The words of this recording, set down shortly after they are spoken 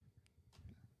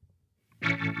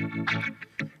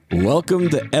Welcome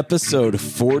to episode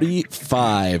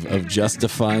 45 of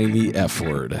Justifying the F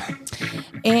Word.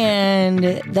 And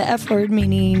the F word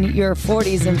meaning your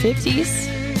 40s and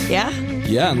 50s. Yeah?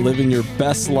 Yeah, and living your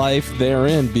best life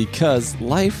therein, because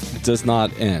life does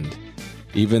not end.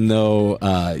 Even though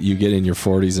you get in your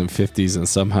 40s and 50s and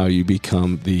somehow you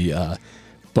become the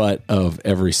butt of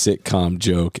every sitcom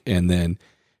joke, and then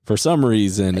for some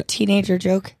reason... A teenager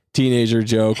joke.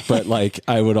 But like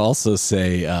I would also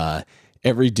say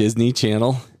every Disney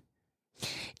Channel.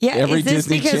 Yeah, every is this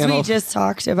Disney because Channel. we just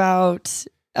talked about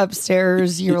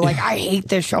upstairs? You were like, I hate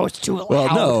this show, it's too loud.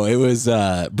 Well, no, it was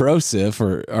Brosif,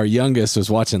 or our youngest, was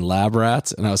watching Lab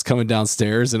Rats, and I was coming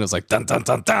downstairs, and it was like dun dun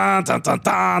dun dun dun dun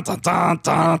dun dun dun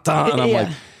dun dun, and I'm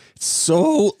like, it's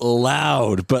so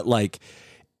loud. But like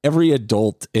every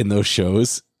adult in those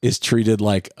shows is treated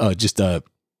like just a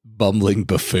bumbling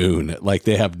buffoon, like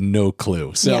they have no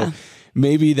clue. So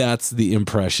maybe that's the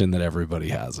impression that everybody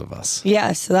has of us.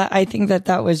 Yeah, so that I think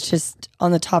that was just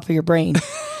on the top of your brain.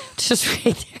 Just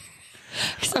right there.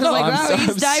 I was like, wow,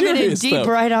 he's diving in deep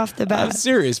right off the bat. I'm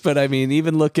serious, but I mean,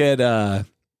 even look at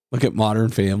Modern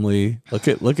Family. Look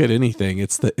at anything.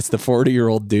 It's the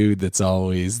 40-year-old dude that's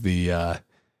always the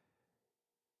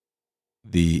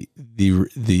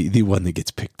one that gets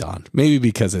picked on. Maybe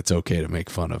because it's okay to make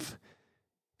fun of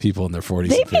people in their 40s.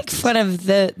 They and 50s. make fun of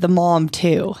the mom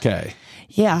too. Okay.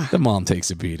 Yeah. The mom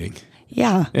takes a beating.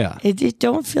 Yeah. Yeah. It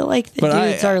don't feel like the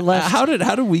dudes are left. How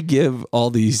do we give all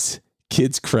these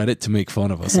kids credit to make fun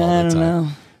of us all the time? I don't know.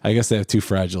 I guess they have too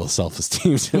fragile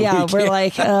self-esteem. Yeah, we're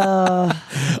like, all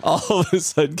of a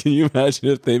sudden, can you imagine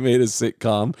if they made a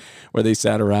sitcom where they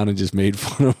sat around and just made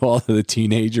fun of all of the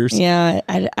teenagers? Yeah,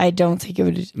 I don't think it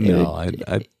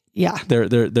would. Yeah,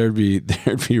 there'd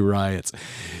be riots.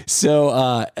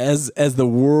 So as the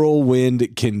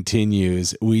whirlwind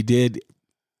continues, we did.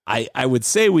 I would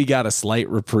say we got a slight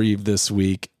reprieve this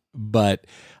week, but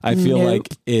I feel like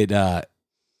it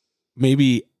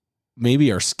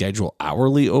maybe our schedule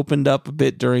hourly opened up a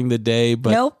bit during the day,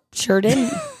 but nope, sure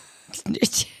didn't.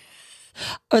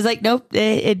 I was like, nope,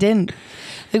 it didn't.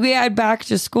 Like we had back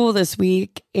to school this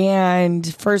week,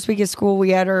 and first week of school we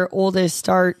had our oldest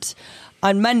start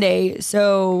on Monday.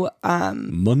 So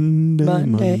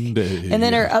Monday. And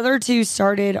then our other two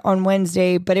started on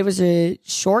Wednesday, but it was a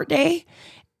short day.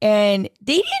 And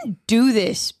they didn't do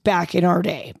this back in our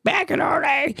day.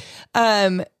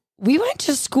 We went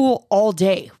to school all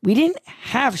day. We didn't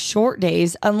have short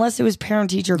days unless it was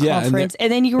parent-teacher conference.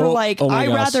 And then you were I'd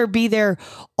rather be there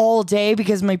all day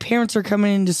because my parents are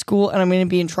coming into school and I'm going to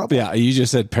be in trouble. Yeah, you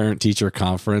just said parent-teacher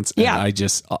conference. And I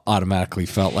just automatically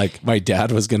felt like my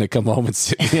dad was going to come home and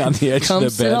sit me on the edge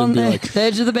of the bed and be like, the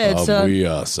edge of the bed,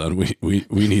 son. Son, we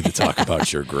need to talk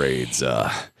about your grades.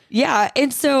 Yeah,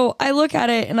 and so I look at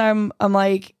it and I'm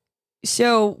like,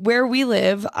 so where we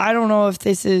live, I don't know if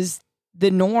this is the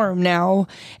norm now.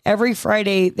 Every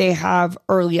Friday they have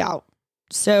early out.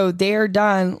 So they're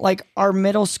done, like our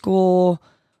middle school,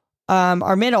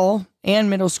 our middle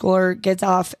schooler gets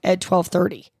off at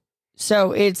 12:30.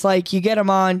 So it's like you get them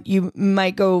on, you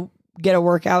might go get a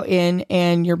workout in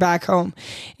and you're back home.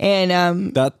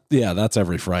 And that's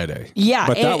every Friday. Yeah.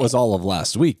 But that was all of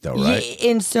last week though, right?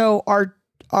 And so our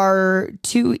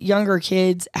two younger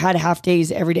kids had half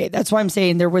days every day. That's why I'm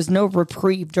saying there was no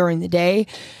reprieve during the day,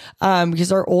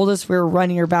 because our oldest, we were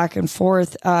running her back and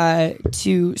forth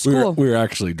to school. We were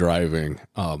actually driving.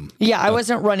 I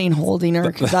wasn't running holding her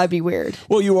because that'd be weird.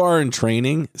 Well, you are in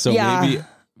training, so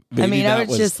maybe I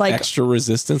was just like extra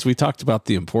resistance. We talked about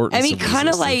the importance. Kind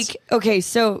of like, okay,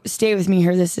 so stay with me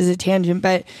here. This is a tangent,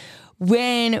 but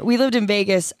when we lived in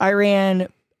Vegas, I ran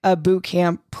a boot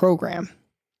camp program.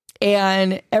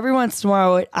 And every once in a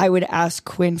while, I would ask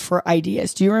Quinn for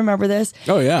ideas. Do you remember this?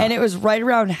 Oh, yeah. And it was right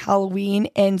around Halloween.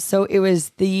 And so it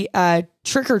was the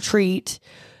trick or treat,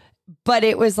 but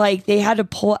it was like they had to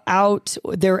pull out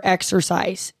their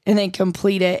exercise and then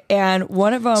complete it. And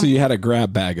one of them. So you had a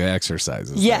grab bag of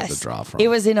exercises. Yes. To draw from. It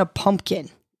was in a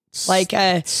pumpkin. Like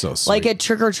a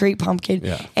trick or treat pumpkin.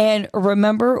 Yeah. And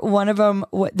remember one of them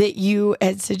that you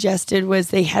had suggested was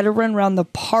they had to run around the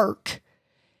park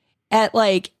at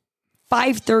like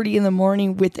 5:30 in the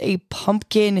morning with a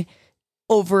pumpkin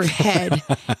overhead.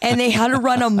 And they had to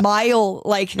run a mile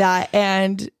like that.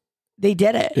 And they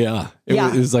did it. Yeah. It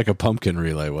was like a pumpkin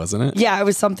relay, wasn't it? Yeah, it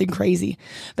was something crazy.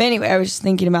 But anyway, I was just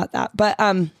thinking about that. But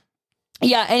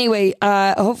anyway,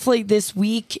 hopefully this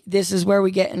week, this is where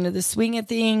we get into the swing of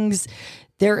things.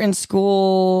 They're in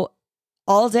school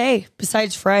all day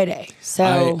besides Friday.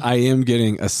 So I am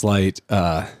getting a slight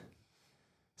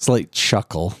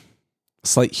chuckle,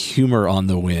 slight humor on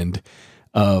the wind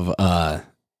of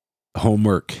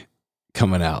homework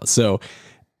coming out. So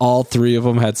all three of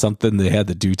them had something they had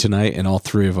to do tonight, and all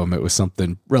three of them, it was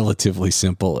something relatively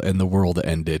simple, and the world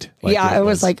ended. It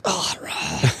was like, oh,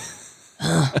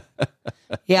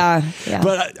 yeah.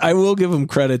 But I will give them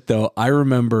credit, though. I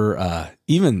remember,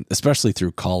 even especially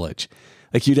through college,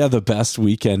 like you'd have the best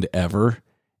weekend ever,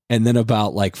 and then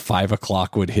about like 5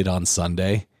 o'clock would hit on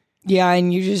Sunday. Yeah,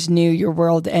 and you just knew your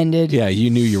world ended. Yeah, you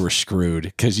knew you were screwed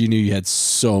because you knew you had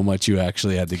so much you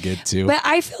actually had to get to. But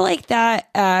I feel like that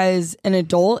as an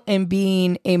adult and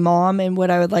being a mom, and what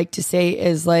I would like to say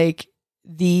is like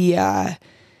I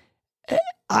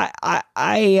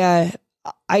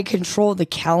control the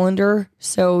calendar.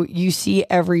 So you see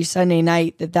every Sunday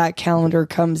night that calendar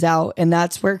comes out, and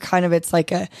that's where kind of it's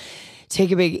like take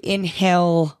a big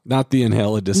inhale. Not the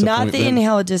inhale of disappointment. Not the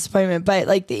inhale of disappointment, but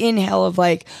like the inhale of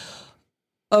like,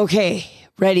 okay,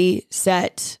 ready,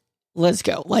 set, let's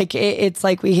go. Like it's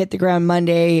like we hit the ground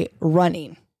Monday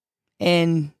running.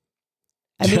 And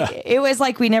I mean, it was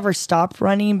like we never stopped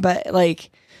running, but like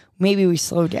maybe we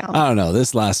slowed down. I don't know.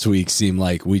 This last week seemed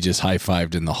like we just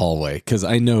high-fived in the hallway because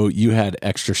I know you had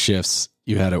extra shifts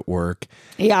you had at work.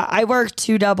 Yeah, I worked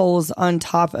 2 doubles on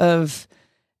top of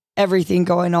everything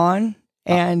going on.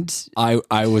 And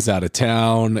I was out of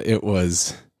town. It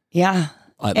was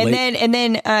and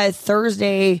then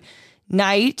Thursday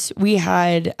night we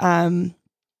had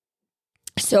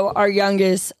so our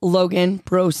youngest Logan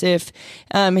Brosif,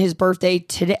 his birthday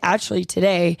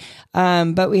today,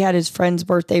 but we had his friend's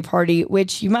birthday party,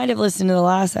 which you might have listened to the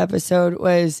last episode,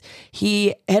 was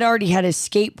he had already had his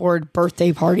skateboard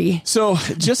birthday party. So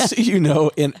just so you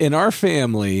know, in our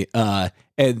family,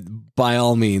 and by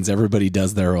all means, everybody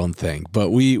does their own thing, but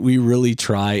we really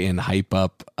try and hype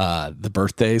up the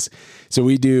birthdays. So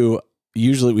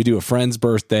usually we do a friend's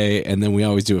birthday, and then we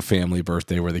always do a family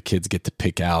birthday where the kids get to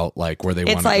pick out like where they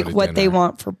want to go to dinner. It's like what they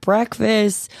want for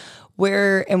breakfast,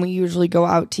 and we usually go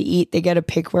out to eat. They get to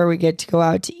pick where we get to go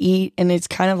out to eat. And it's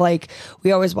kind of like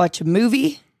we always watch a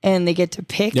movie and they get to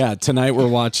pick. Yeah. Tonight we're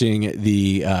watching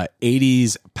the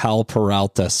 80s Pal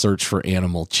Peralta Search for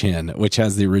Animal Chin, which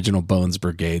has the original Bones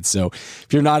Brigade. So if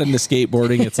you're not into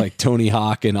skateboarding, it's like Tony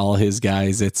Hawk and all his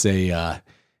guys. It's a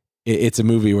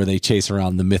movie where they chase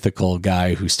around the mythical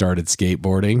guy who started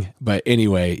skateboarding. But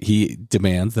anyway, he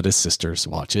demands that his sisters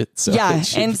watch it. So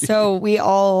so we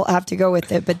all have to go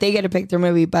with it, but they get to pick their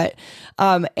movie. But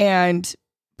but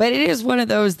it is one of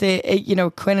those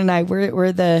that Quinn and I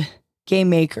we're the game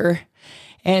maker,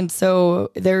 and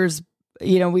so there's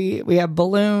we have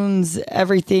balloons,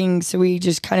 everything. So we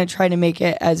just kind of try to make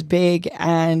it as big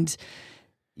and.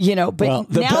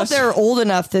 But now they're old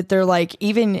enough that they're like,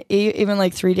 even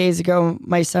like 3 days ago,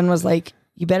 my son was like,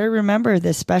 you better remember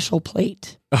this special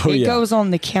plate. It goes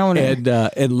on the counter.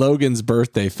 And Logan's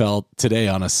birthday fell today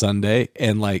on a Sunday.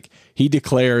 And like he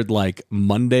declared like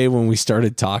Monday when we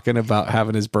started talking about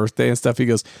having his birthday and stuff, he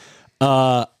goes,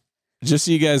 just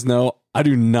so you guys know, I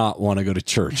do not want to go to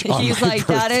church. He's like,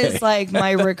 birthday. That is like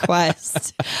my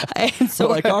request. And so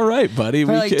we're like, all right, buddy.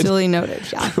 We like duly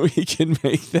noted. Yeah. We can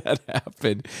make that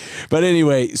happen. But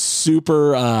anyway,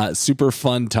 super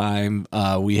fun time.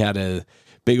 We had a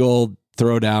big old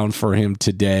throwdown for him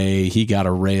today. He got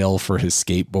a rail for his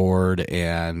skateboard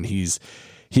and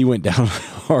he went down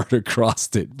hard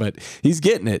across it, but he's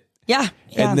getting it. Yeah.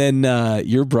 And then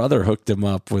your brother hooked him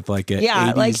up with like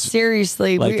 80s, like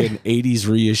seriously, like an 80s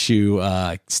reissue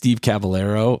Steve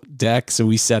Caballero deck. So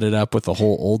we set it up with a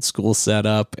whole old school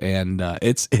setup, and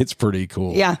it's pretty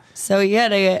cool. Yeah. So he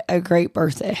had a great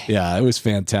birthday. Yeah, it was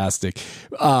fantastic.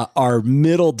 Our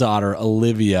middle daughter,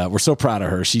 Olivia, we're so proud of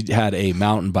her. She had a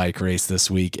mountain bike race this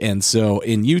week. And so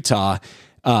in Utah,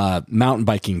 mountain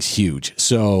biking's huge.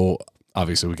 So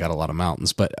obviously we got a lot of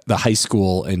mountains, but the high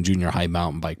school and junior high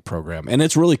mountain bike program. And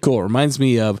it's really cool. It reminds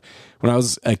me of when I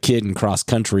was a kid in cross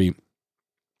country.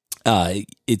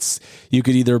 You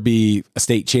could either be a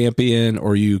state champion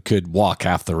or you could walk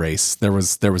half the race. There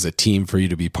was a team for you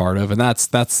to be part of. And that's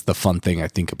the fun thing I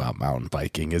think about mountain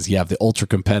biking is you have the ultra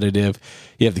competitive,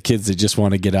 you have the kids that just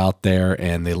want to get out there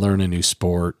and they learn a new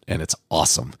sport, and it's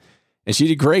awesome. And she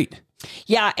did great.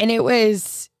 Yeah. And it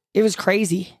was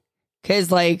crazy.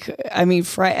 Cause we're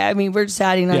just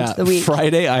adding on to the week.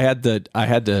 Friday, I had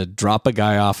to drop a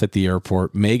guy off at the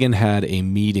airport. Megan had a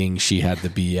meeting she had to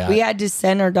be at. We had to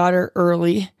send our daughter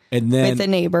early, and then with a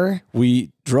neighbor.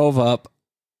 We drove up,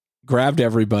 grabbed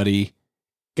everybody,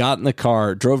 got in the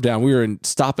car, drove down. We were in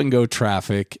stop and go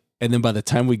traffic, and then by the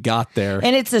time we got there,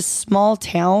 and it's a small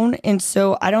town, and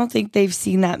so I don't think they've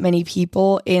seen that many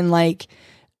people in like.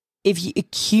 If you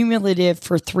cumulative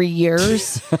for 3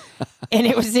 years and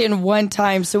it was in one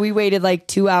time. So we waited like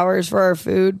 2 hours for our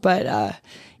food, but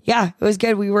Yeah, it was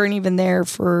good. We weren't even there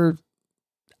for,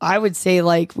 I would say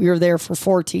like we were there for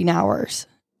 14 hours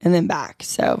and then back.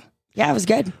 So yeah, it was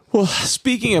good. Well,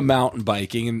 speaking of mountain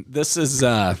biking, and this is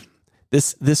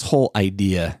this whole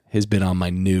idea has been on my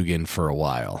noggin for a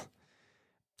while.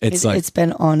 It's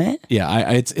been on it.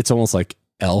 Yeah, it's almost like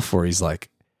Elf, where he's like,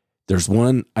 there's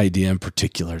one idea in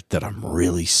particular that I'm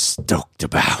really stoked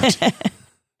about.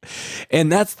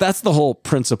 And that's the whole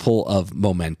principle of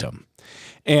momentum.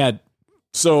 And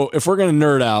so if we're going to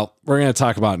nerd out, we're going to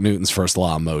talk about Newton's first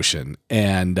law of motion,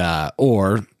 and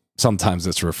or sometimes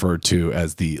it's referred to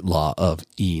as the law of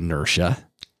inertia.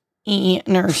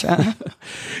 Inertia.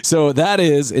 So that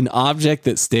is an object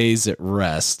that stays at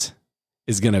rest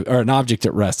an object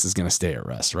at rest is going to stay at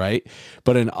rest, right?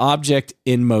 But an object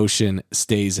in motion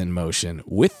stays in motion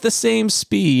with the same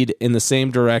speed in the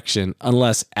same direction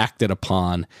unless acted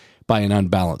upon by an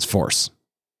unbalanced force.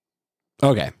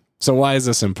 Okay, so why is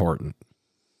this important?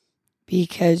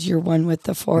 Because you're one with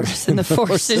the force and the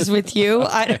force is with you.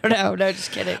 I don't know. No,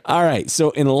 just kidding. All right,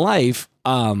 so in life,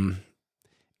 on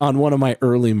one of my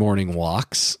early morning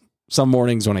walks, some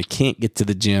mornings when I can't get to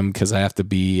the gym because I have to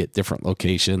be at different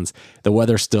locations, the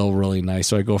weather's still really nice.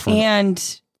 So I go for an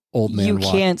old man walk. You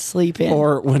can't sleep in.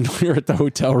 Or when we were at the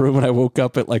hotel room and I woke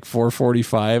up at like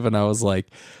 4:45 and I was like,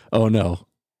 oh no.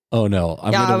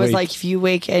 I was like, if you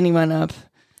wake anyone up.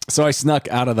 So I snuck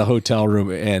out of the hotel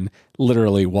room and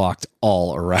literally walked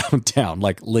all around town,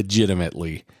 like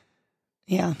legitimately.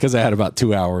 Yeah. Because I had about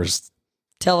 2 hours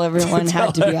Till everyone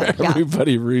had to be out. Yeah.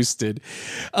 Everybody roosted.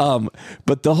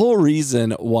 But the whole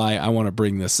reason why I want to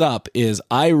bring this up is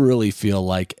I really feel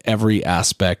like every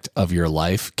aspect of your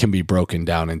life can be broken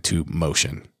down into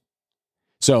motion.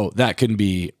 So that can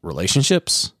be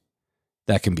relationships,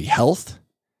 that can be health,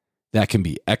 that can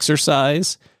be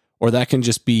exercise, or that can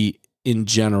just be in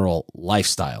general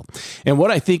lifestyle. And what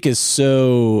I think is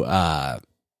so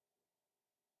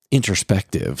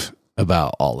introspective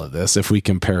about all of this, if we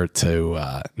compare it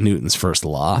to Newton's first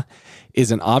law,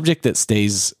 is an object at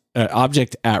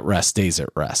rest stays at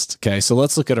rest. Okay, so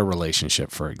let's look at a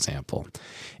relationship, for example.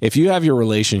 If you have your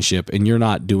relationship and you're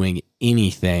not doing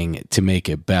anything to make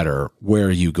it better, where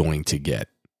are you going to get?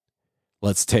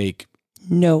 Let's take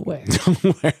nowhere.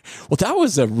 Well, that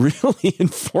was a really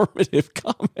informative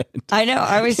comment. I know.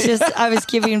 I was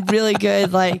giving really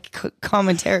good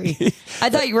commentary.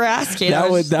 I thought you were asking.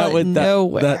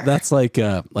 Nowhere. That's like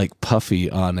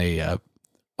Puffy on a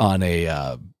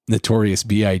Notorious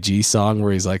B.I.G. song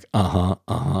where he's like,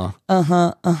 nowhere.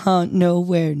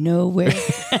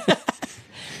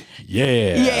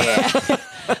 Yeah.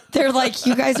 They're like,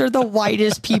 you guys are the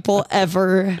whitest people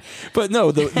ever. But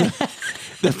no, the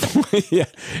point, yeah,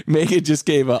 Megan just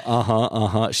gave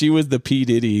a She was the P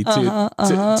Diddy to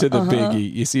the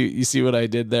Biggie. You see what I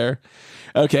did there?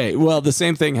 Okay, well, the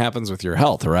same thing happens with your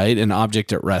health, right? An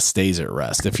object at rest stays at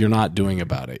rest if you're not doing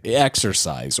about it.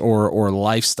 Exercise or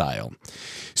lifestyle.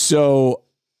 So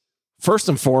first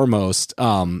and foremost,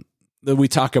 we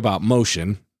talk about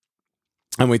motion.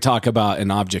 And we talk about an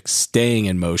object staying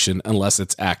in motion unless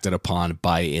it's acted upon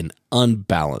by an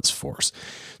unbalanced force.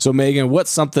 So, Megan, what's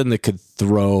something that could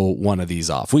throw one of these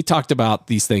off? We talked about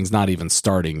these things not even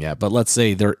starting yet, but let's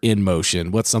say they're in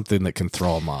motion. What's something that can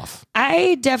throw them off?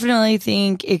 I definitely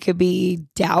think it could be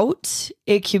doubt.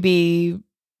 It could be,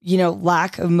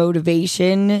 lack of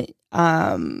motivation.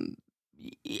 I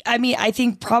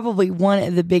think probably one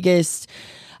of the biggest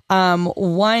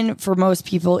one for most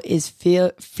people is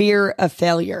fear of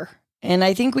failure. And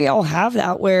I think we all have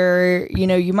that where,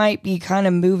 you might be kind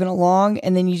of moving along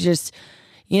and then you just,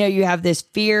 you have this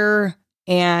fear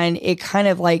and it kind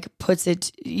of puts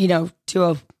it,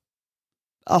 to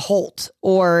a halt,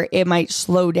 or it might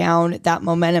slow down that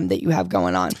momentum that you have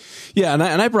going on. Yeah. And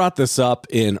I brought this up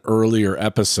in earlier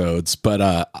episodes, but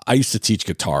I used to teach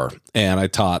guitar and I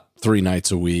taught 3 nights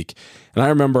a week. And I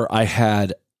remember I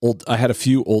had a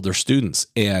few older students,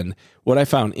 and what I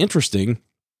found interesting,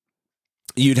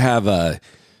 you'd have a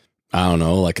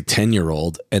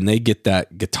 10-year-old, and they get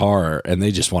that guitar and they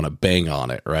just want to bang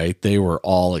on it, right? They were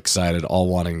all excited, all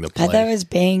wanting to play. I thought it was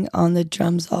bang on the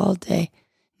drums all day.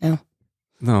 No,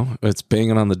 it's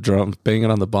banging on the drum,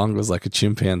 banging on the bongos like a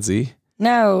chimpanzee.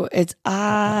 No, it's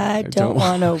I don't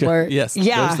want to work. Yes,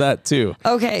 yeah. There's that too.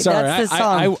 Okay, sorry, that's the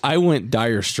song. I went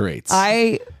Dire Straits.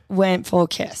 I went full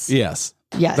Kiss. Yes.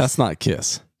 That's not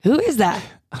Kiss. Who is that?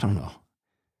 I don't know.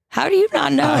 How do you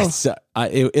not know?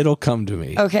 It'll come to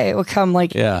me. Okay, it will come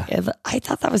yeah. I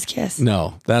thought that was Kiss.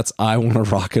 No, that's I Want to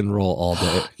Rock and Roll All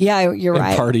Day. Yeah, you're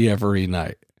right. Party every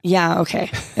night. Yeah, okay.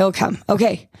 It'll come.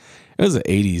 Okay. It was an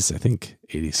 80s, I think,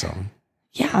 80s song.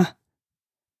 Yeah.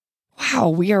 wow,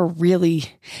 we are really,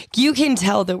 you can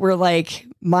tell that we're like,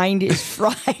 mind is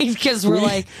fried because we're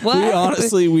like, what? We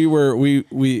honestly, we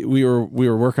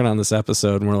were working on this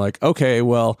episode and we're like, okay,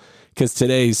 well, because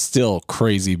today's still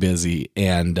crazy busy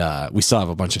and we still have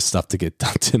a bunch of stuff to get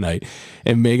done tonight.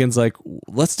 And Megan's like,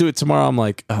 let's do it tomorrow. I'm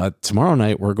like, tomorrow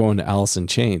night we're going to Alice in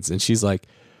Chains. And she's like,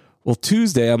 well,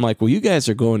 Tuesday. I'm like, well, you guys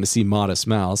are going to see Modest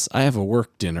Mouse. I have a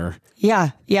work dinner. Yeah.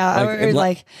 Yeah.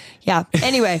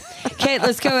 Anyway, okay,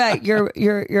 let's go back.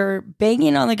 You're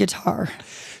banging on the guitar.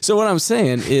 So what I'm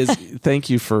saying is, thank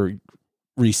you for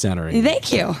recentering.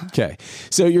 Thank you. Okay,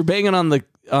 so you're banging on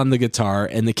the guitar,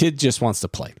 and the kid just wants to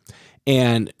play.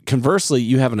 And conversely,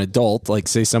 you have an adult, like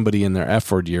say somebody in their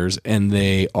F-word years, and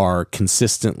they are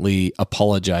consistently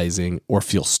apologizing or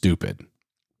feel stupid.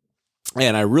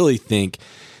 And I really think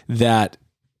that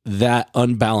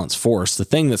unbalanced force, the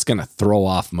thing that's going to throw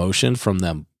off motion from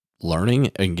them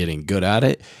learning and getting good at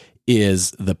it,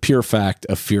 is the pure fact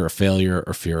of fear of failure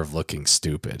or fear of looking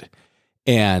stupid.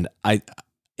 And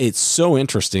it's so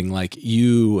interesting. Like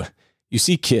you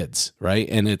see kids, right?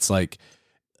 And it's like,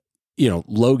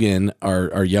 Logan,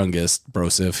 our youngest,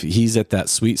 Broseph, he's at that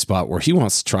sweet spot where he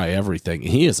wants to try everything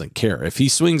and he doesn't care. If he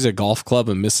swings a golf club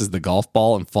and misses the golf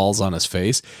ball and falls on his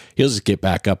face, he'll just get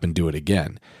back up and do it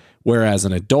again. Whereas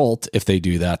an adult, if they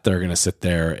do that, they're going to sit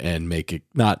there and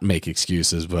not make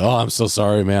excuses, but, oh, I'm so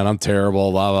sorry, man, I'm terrible,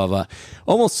 blah, blah, blah.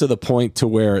 Almost to the point to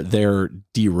where they're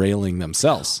derailing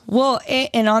themselves. Well,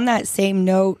 and on that same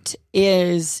note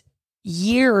is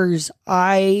years,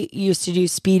 I used to do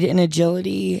speed and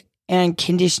agility and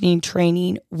conditioning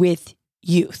training with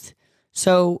youth.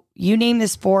 So you name the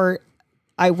sport,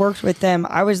 I worked with them.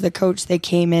 I was the coach they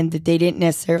came in that they didn't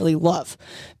necessarily love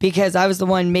because I was the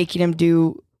one making them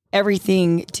do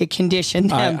everything to condition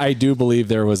them. I do believe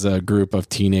there was a group of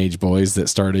teenage boys that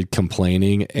started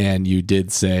complaining, and you did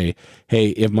say, hey,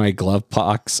 in my glove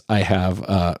box, I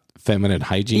have feminine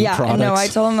hygiene products. Yeah, no, I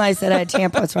told them, I said I had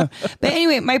tampons from. But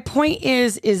anyway, my point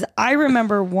is I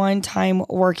remember one time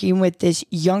working with this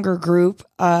younger group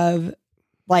of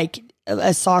like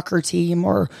a soccer team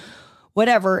or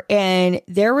whatever. And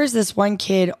there was this one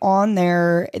kid on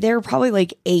there. They were probably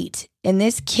like 8. And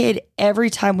this kid, every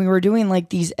time we were doing like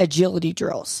these agility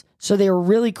drills, so they were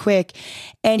really quick,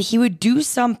 and he would do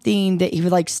something that he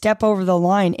would like step over the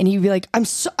line and he'd be like, I'm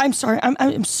sorry.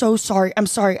 I'm so sorry. I'm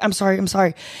sorry.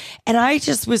 And I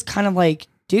just was kind of like,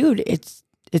 dude, it's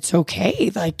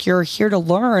okay. Like, you're here to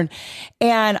learn.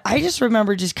 And I just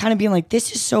remember just kind of being like,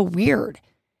 this is so weird.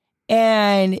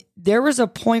 And there was a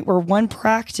point where one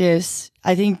practice,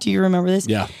 I think, do you remember this?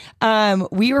 Yeah.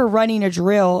 We were running a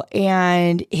drill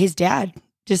and his dad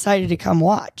decided to come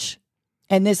watch.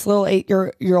 And this little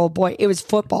 8-year-old boy, it was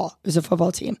football. It was a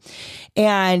football team.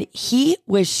 And he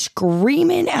was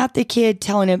screaming at the kid,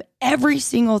 telling him every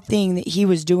single thing that he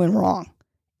was doing wrong.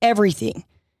 Everything.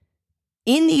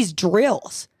 In these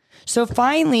drills. So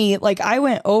finally, like, I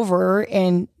went over,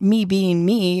 and me being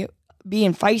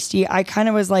feisty, I kind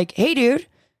of was like, hey, dude,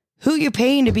 who you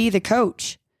paying to be the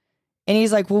coach? And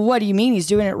he's like, well, what do you mean he's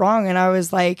doing it wrong? And I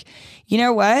was like, you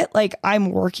know what? Like,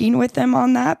 I'm working with them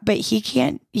on that, but he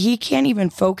can't even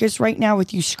focus right now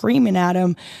with you screaming at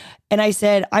him. And I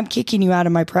said, I'm kicking you out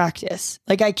of my practice.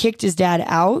 Like, I kicked his dad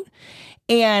out,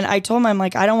 and I told him, I'm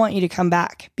like, I don't want you to come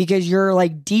back because you're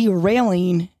like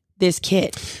derailing this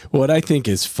kid. What I think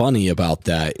is funny about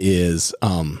that is,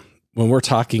 when we're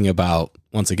talking about,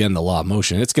 once again, the law of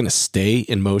motion, it's going to stay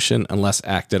in motion unless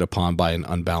acted upon by an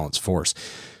unbalanced force.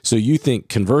 So you think,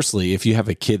 conversely, if you have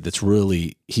a kid that's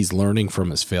he's learning from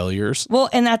his failures. Well,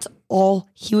 and that's all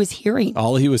he was hearing.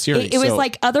 It was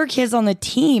like other kids on the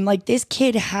team. Like, this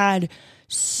kid had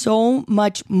so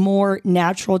much more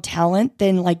natural talent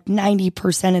than like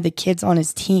 90% of the kids on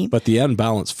his team. But the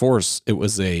unbalanced force, it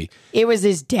was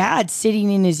his dad sitting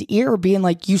in his ear being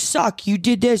like, you suck, you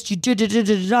did this, you did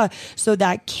da. So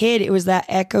that kid, it was that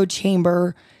echo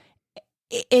chamber,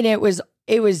 and it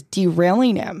was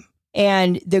derailing him.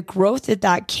 And the growth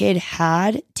that kid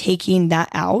had taking that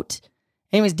out,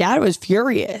 and his dad was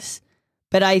furious.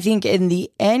 But I think in the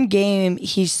end game,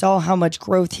 he saw how much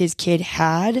growth his kid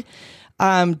had,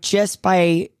 just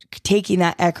by taking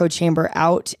that echo chamber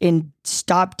out and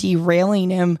stop derailing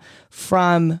him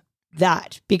from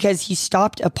that, because he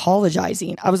stopped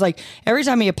apologizing. I was like, every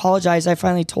time he apologized, I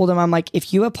finally told him, I'm like,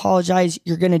 if you apologize,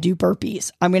 you're going to do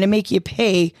burpees. I'm going to make you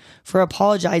pay for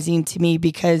apologizing to me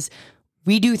because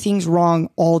we do things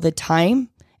wrong all the time.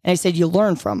 And I said, you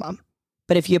learn from them.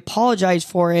 But if you apologize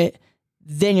for it,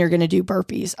 then you're going to do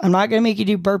burpees. I'm not going to make you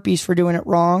do burpees for doing it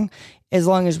wrong as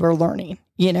long as we're learning,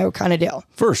 kind of deal.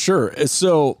 For sure.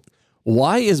 So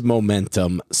Why is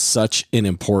momentum such an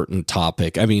important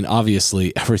topic? I mean,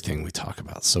 obviously, everything we talk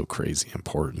about is so crazy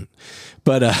important,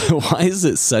 but why is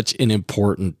it such an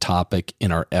important topic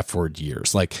in our F-word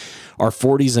years, like our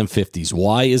 40s and 50s?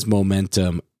 Why is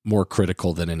momentum more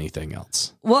critical than anything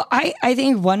else? Well, I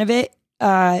think one of it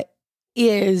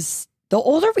is the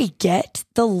older we get,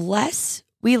 the less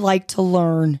we like to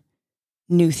learn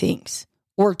new things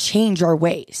or change our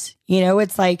ways.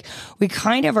 It's like we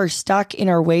kind of are stuck in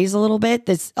our ways a little bit.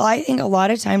 I think a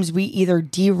lot of times we either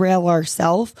derail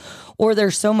ourselves or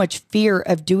there's so much fear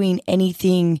of doing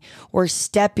anything or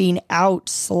stepping out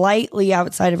slightly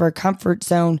outside of our comfort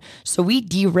zone. So we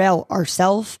derail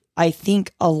ourselves. I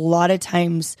think a lot of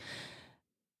times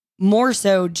more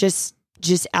so just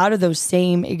out of those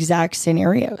same exact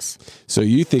scenarios. So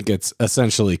you think it's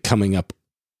essentially coming up,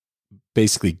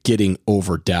 basically getting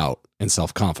over doubt and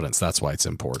self-confidence. That's why it's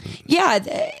important. Yeah.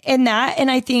 And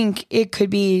I think it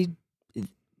could be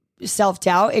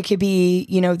self-doubt. It could be,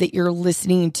 that you're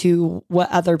listening to what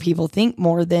other people think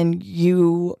more than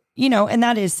you, and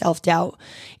that is self-doubt,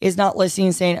 is not listening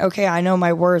and saying, okay, I know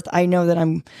my worth. I know that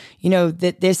I'm,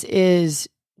 that this is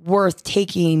worth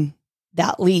taking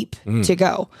that leap to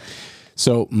go.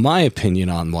 So my opinion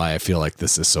on why I feel like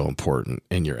this is so important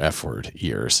in your F-word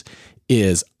years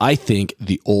is I think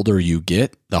the older you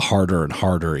get, the harder and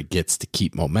harder it gets to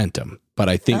keep momentum. But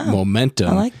I think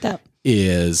momentum I like that.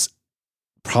 is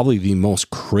probably the most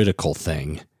critical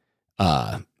thing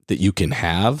that you can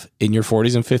have in your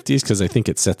 40s and 50s, because I think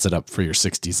it sets it up for your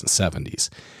 60s and 70s.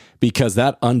 Because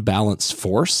that unbalanced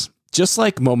force, just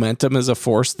like momentum is a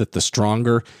force that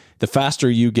the faster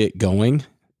you get going,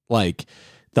 like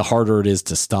the harder it is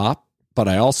to stop. But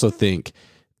I also think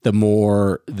the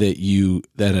more that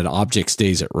an object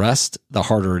stays at rest, the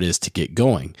harder it is to get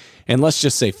going. And let's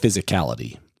just say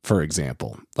physicality, for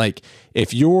example. Like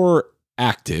if you're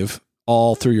active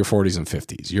all through your 40s and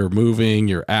 50s, you're moving,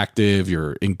 you're active,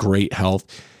 you're in great health,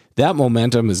 that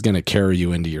momentum is going to carry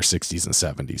you into your 60s and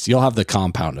 70s. You'll have the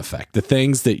compound effect. The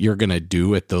things that you're going to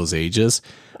do at those ages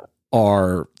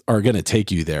are going to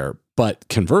take you there. But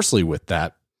conversely with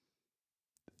that,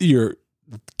 you're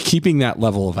keeping that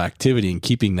level of activity and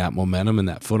keeping that momentum and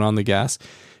that foot on the gas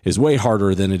is way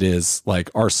harder than it is. Like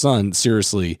our son,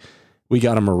 seriously, we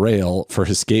got him a rail for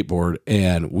his skateboard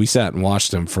and we sat and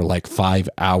watched him for like 5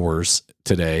 hours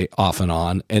today off and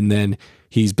on. And then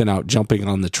he's been out jumping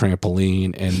on the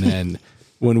trampoline. And then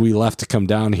when we left to come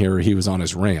down here, he was on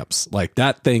his ramps. Like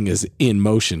that thing is in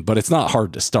motion, but it's not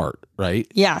hard to start,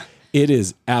 right? Yeah. It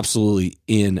is absolutely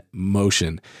in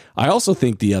motion. I also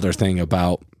think the other thing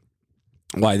about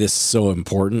why this is so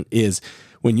important is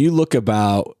when you look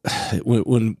about,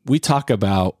 when we talk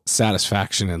about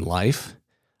satisfaction in life,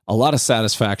 a lot of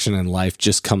satisfaction in life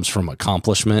just comes from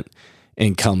accomplishment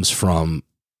and comes from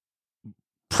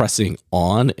pressing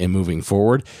on and moving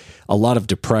forward. A lot of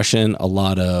depression, a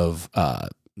lot of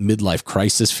midlife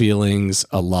crisis feelings,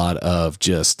 a lot of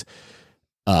just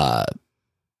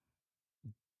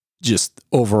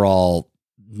overall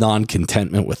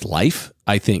non-contentment with life,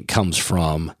 I think comes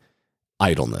from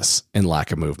idleness and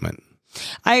lack of movement.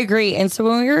 I agree. And so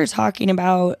when we were talking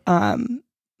about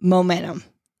momentum,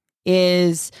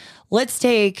 is let's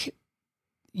take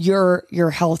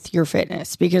your health, your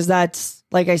fitness, because that's,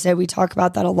 like I said, we talk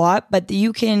about that a lot, but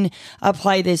you can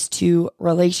apply this to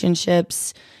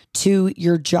relationships, to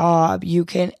your job, you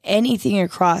can anything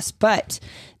across. But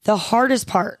the hardest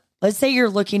part, let's say you're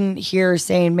looking here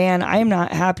saying, man, I'm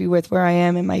not happy with where I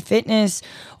am in my fitness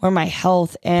or my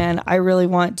health, and I really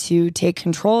want to take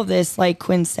control of this. Like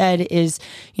Quinn said, is,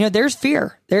 there's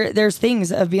fear. There's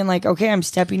things of being like, okay, I'm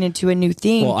stepping into a new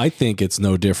thing. Well, I think it's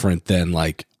no different than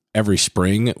like every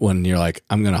spring when you're like,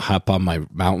 I'm going to hop on my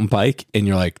mountain bike, and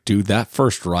you're like, dude, that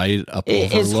first ride up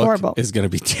Overlook is going to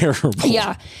be terrible.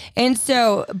 Yeah. And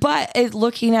so, but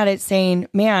looking at it saying,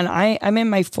 man, I'm in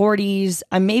my 40s,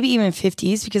 I'm maybe even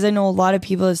 50s, because I know a lot of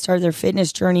people that started their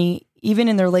fitness journey even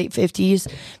in their late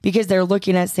 50s, because they're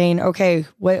looking at saying, okay,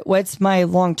 what's my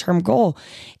long-term goal?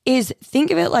 Is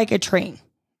think of it like a train,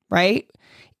 right?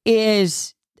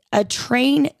 Is a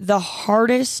train the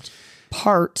hardest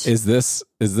part? Is this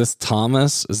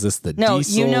Thomas? Is this the No,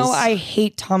 Diesels? I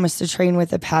hate Thomas the Train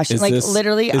with a passion. Is like this,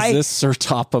 literally, is this Sir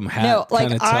Topham Hatt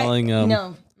kind of telling him?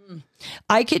 No,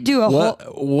 I could do a whole.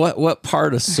 What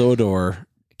part of Sodor?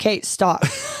 Okay, stop.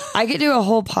 I could do a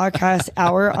whole podcast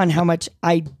hour on how much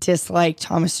I dislike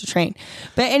Thomas the Train.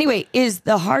 But anyway, is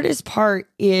the hardest part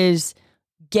is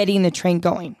getting the train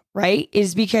going, right?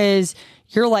 Is because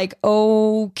you're like,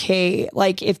 okay,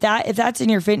 like if that's in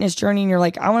your fitness journey and you're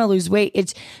like, I want to lose weight,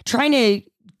 it's trying to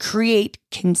create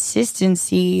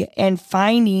consistency and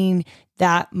finding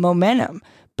that momentum.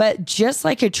 But just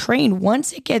like a train,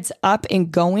 once it gets up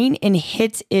and going and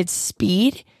hits its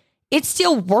speed, it's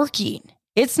still working.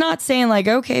 It's not saying like,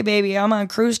 okay, baby, I'm on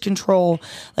cruise control.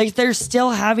 Like they're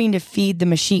still having to feed the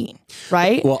machine,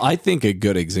 right? Well, I think a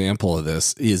good example of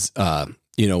this is,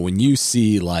 when you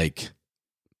see like,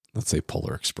 let's say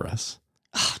Polar Express.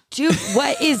 Oh, dude,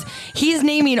 he's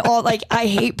naming all, like, I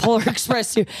hate Polar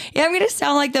Express too. Yeah, I'm going to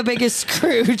sound like the biggest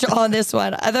Scrooge on this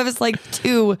one. That was like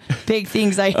two big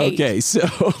things I hate. Okay, so.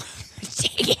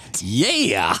 Dang it.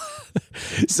 Yeah.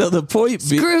 So the point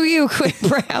Screw you, Quinn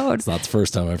Brown. It's not the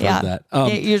first time I've heard that.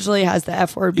 It usually has the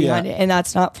F word behind it, and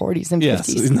that's not 40s and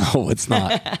 50s. Yes, no, it's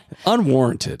not.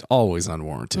 Unwarranted. Always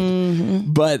unwarranted.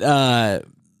 Mm-hmm.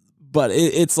 But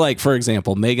it's like, for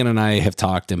example, Megan and I have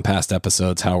talked in past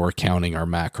episodes how we're counting our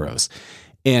macros.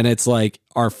 And it's like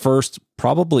our first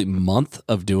probably month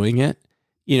of doing it,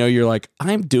 you're like,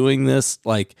 I'm doing this,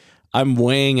 like I'm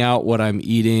weighing out what I'm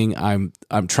eating. I'm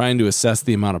trying to assess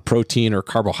the amount of protein or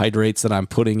carbohydrates that I'm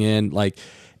putting in, like,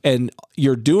 and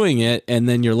you're doing it. And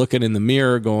then you're looking in the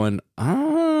mirror going,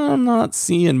 I'm not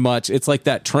seeing much. It's like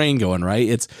that train going, right?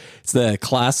 It's the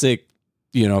classic,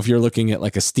 if you're looking at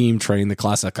like a steam train, the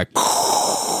classic, like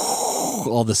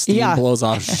all the steam blows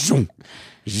off.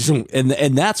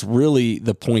 And that's really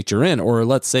the point you're in. Or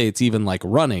let's say it's even like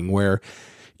running or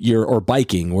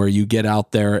biking, where you get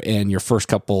out there and your first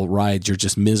couple rides, you're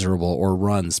just miserable, or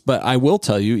runs. But I will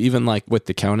tell you, even like with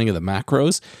the counting of the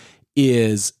macros,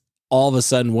 is all of a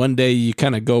sudden one day you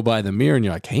kind of go by the mirror and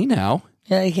you're like, hey now.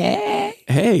 You're like,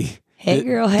 hey. Hey,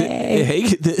 girl,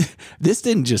 hey. This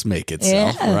didn't just make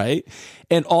itself, right?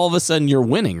 And all of a sudden you're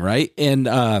winning, right? And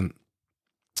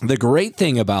the great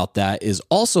thing about that is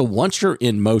also once you're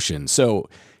in motion, so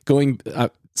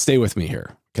stay with me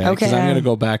here, okay? Because I'm going to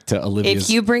go back to Olivia's. If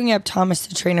you bring up Thomas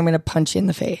the Train, I'm going to punch you in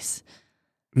the face.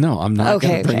 No, I'm not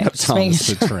going to bring up Thomas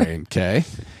the Train, okay?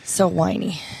 So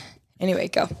whiny. Anyway,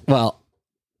 go. Well,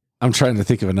 I'm trying to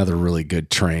think of another really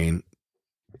good train.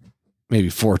 Maybe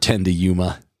 410 to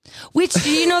Yuma. Which, do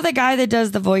you know the guy that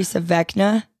does the voice of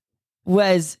Vecna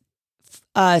was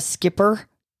Skipper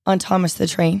on Thomas the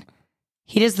Train?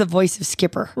 He does the voice of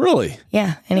Skipper. Really?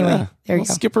 Yeah. Anyway, there you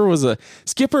go. Skipper was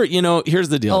Skipper, here's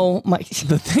the deal. Oh my.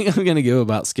 The thing I'm going to give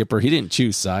about Skipper, he didn't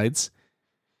choose sides.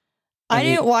 I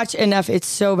didn't watch enough. It's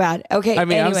so bad. Okay. I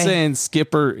mean, anyway. I'm saying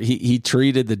Skipper, he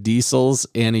treated the diesels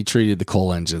and he treated the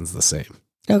coal engines the same.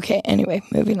 Okay. Anyway,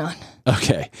 moving on.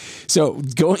 Okay. So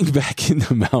going back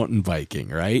into mountain biking,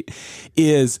 right,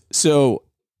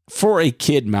 for a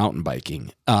kid mountain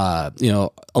biking,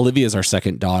 Olivia is our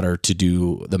second daughter to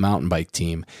do the mountain bike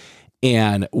team.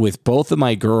 And with both of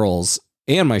my girls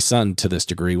and my son to this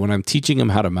degree, when I'm teaching them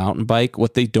how to mountain bike,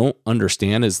 what they don't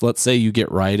understand is, let's say you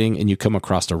get riding and you come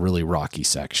across a really rocky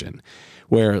section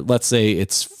where, let's say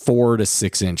it's 4 to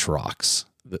 6 inch rocks.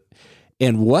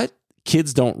 And what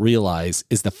kids don't realize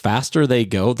is the faster they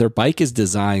go, their bike is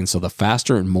designed so the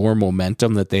faster and more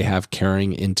momentum that they have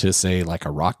carrying into, say, like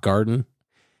a rock garden,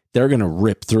 they're going to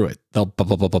rip through it. They'll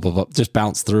just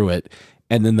bounce through it,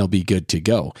 and then they'll be good to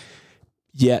go.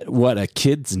 Yet what a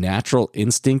kid's natural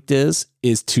instinct is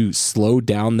to slow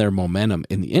down their momentum.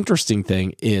 And the interesting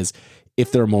thing is,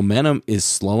 if their momentum is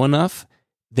slow enough,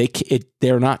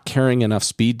 they're not carrying enough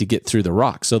speed to get through the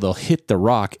rock. So they'll hit the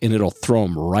rock and it'll throw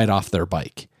them right off their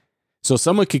bike. So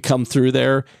someone could come through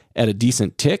there at a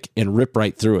decent tick and rip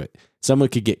right through it. Someone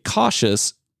could get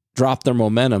cautious, drop their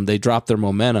momentum. They drop their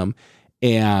momentum,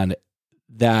 and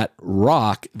that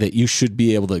rock that you should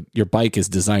be able to, your bike is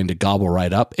designed to gobble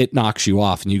right up, it knocks you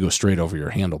off and you go straight over your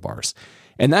handlebars.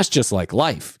 And that's just like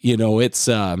life. It's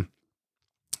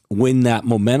when that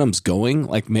momentum's going,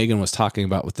 like Megan was talking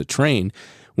about with the train,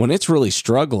 when it's really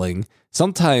struggling,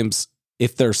 sometimes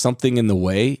if there's something in the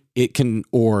way, it can,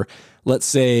 or let's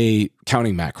say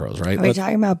counting macros, right? Are we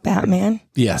talking about Batman?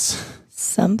 Yes.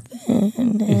 Something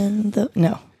in the...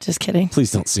 No, just kidding.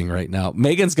 Please don't sing right now.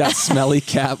 Megan's got smelly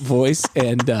cat voice,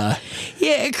 and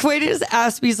yeah, Quinn just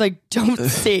asked me, he's like, don't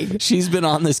sing. She's been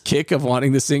on this kick of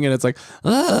wanting to sing, and it's like,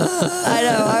 I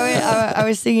know. I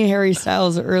was singing Harry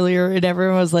Styles earlier, and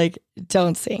everyone was like,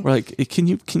 don't sing. We're like, can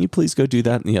you please go do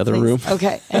that in the other room?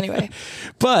 Okay, anyway.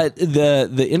 But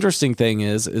the interesting thing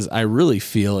is I really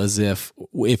feel as if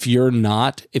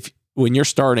when you're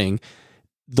starting,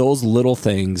 those little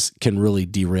things can really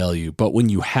derail you. But when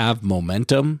you have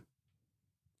momentum,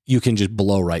 you can just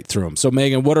blow right through them. So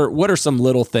Megan, what are some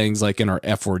little things like in our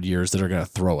F word years that are going to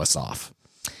throw us off?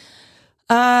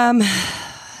 Wow.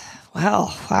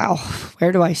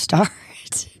 Where do I start?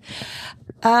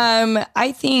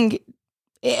 I think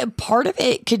part of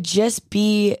it could just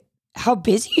be how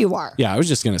busy you are. Yeah, I was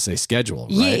just going to say schedule,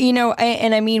 right? Yeah, you know,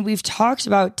 and I mean, we've talked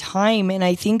about time, and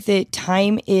I think that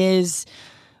time is,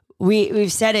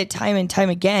 we've said it time and time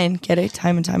again. Get it?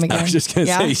 Time and time again. I was just going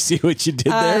to say, see what you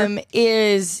did there?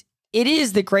 It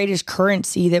is the greatest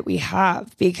currency that we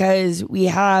have because we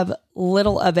have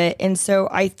little of it. And so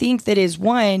I think that is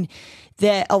one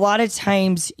that a lot of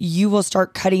times you will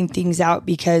start cutting things out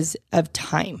because of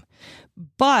time.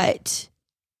 But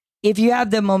if you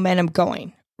have the momentum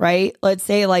going, right? Let's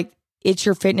say like it's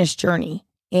your fitness journey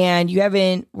and you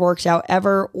haven't worked out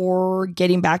ever or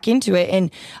getting back into it.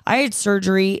 And I had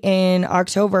surgery in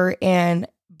October, and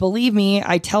believe me,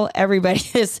 I tell everybody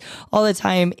this all the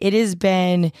time. It has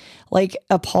been like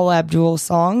a Paula Abdul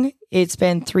song. It's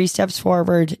been 3 steps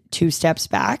forward, 2 steps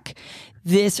back.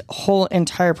 This whole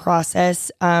entire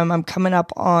process, I'm coming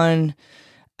up on,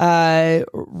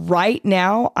 right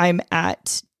now, I'm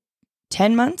at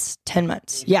 10 months.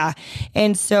 Yeah.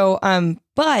 And so,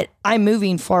 but I'm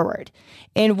moving forward.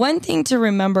 And one thing to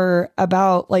remember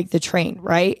about like the train,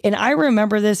 right? And I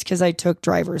remember this because I took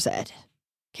driver's ed.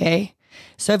 Okay.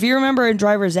 So if you remember in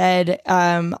driver's ed,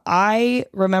 I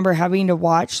remember having to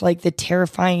watch like the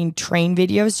terrifying train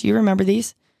videos. Do you remember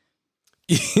these?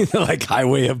 Like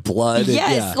Highway of Blood.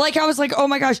 Yes. Like I was like, oh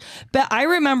my gosh. But I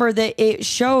remember that it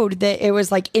showed that it was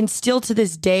like, and still to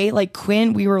this day, like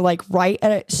Quinn, we were like right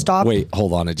at a stop. Wait,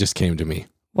 hold on. It just came to me.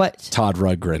 What? Todd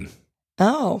Rundgren.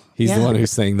 Oh, he's the one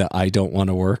who's saying that I don't want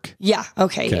to work. Yeah.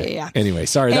 Okay. Yeah. Anyway,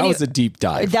 sorry. That was a deep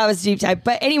dive. That was a deep dive.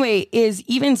 But anyway, is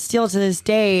even still to this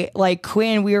day, like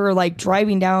Quinn, we were like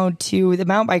driving down to the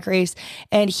mountain bike race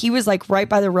and he was like right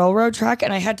by the railroad track.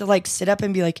 And I had to like sit up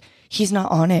and be like, he's not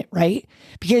on it. Right.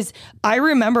 Because I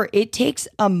remember it takes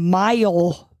a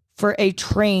mile for a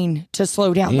train to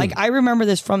slow down. Like I remember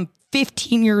this from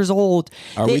 15 years old.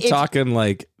 Are we talking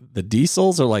like the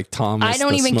diesels or like Thomas? I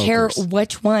don't even care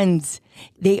which ones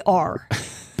they are.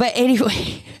 But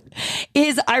anyway,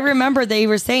 I remember they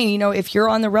were saying, you know, if you're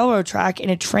on the railroad track and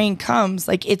a train comes,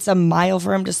 like it's a mile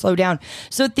for him to slow down.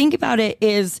 So think about it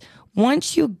is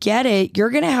once you get it, you're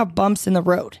going to have bumps in the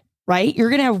road. Right? You're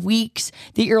going to have weeks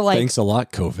that you're like, thanks a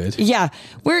lot, COVID. Yeah.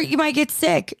 Where you might get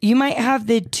sick. You might have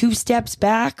the 2 steps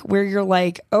back where you're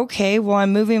like, okay, well,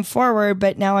 I'm moving forward,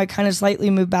 but now I kind of slightly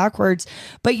move backwards,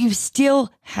 but you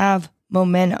still have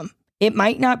momentum. It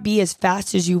might not be as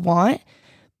fast as you want,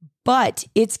 but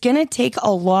it's going to take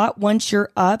a lot once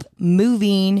you're up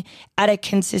moving at a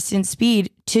consistent speed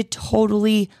to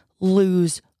totally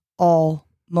lose all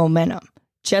momentum.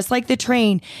 Just like the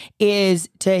train is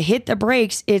to hit the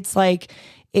brakes, it's like,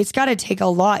 it's got to take a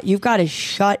lot. You've got to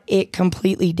shut it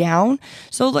completely down.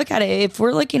 So look at it. If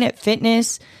we're looking at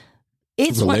fitness,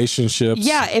 it's relationships.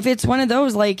 If it's one of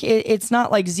those, like it's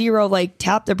not like zero, like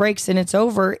tap the brakes and it's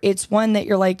over. It's one that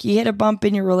you're like, you hit a bump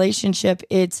in your relationship.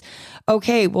 It's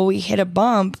okay. Well, we hit a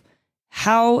bump.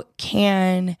 How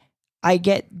can I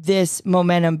get this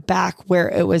momentum back where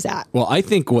it was at? Well, I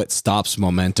think what stops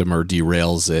momentum or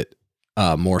derails it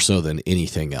more so than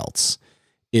anything else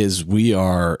is we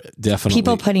are definitely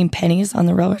people putting pennies on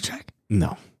the railroad track.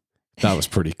 No, that was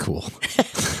pretty cool.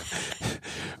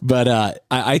 But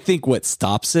I think what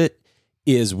stops it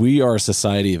is we are a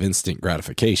society of instant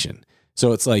gratification.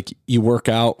 So it's like you work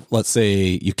out, let's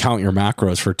say you count your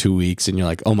macros for 2 weeks and you're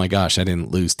like, oh my gosh, I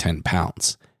didn't lose 10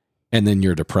 pounds. And then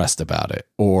you're depressed about it.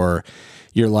 Or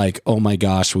you're like, oh my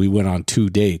gosh, we went on 2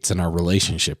 dates and our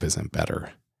relationship isn't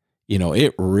better. You know,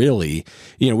 it really,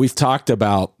 we've talked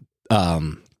about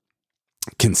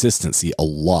consistency a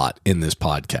lot in this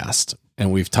podcast.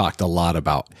 And we've talked a lot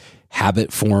about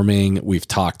habit forming. We've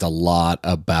talked a lot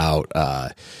about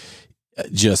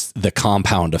just the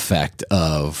compound effect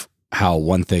of how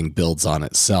one thing builds on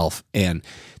itself. And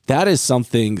that is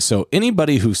something. So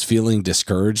anybody who's feeling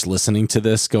discouraged listening to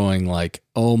this going like,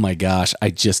 oh my gosh, I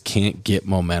just can't get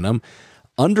momentum.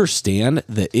 Understand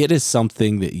that it is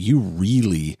something that you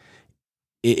really,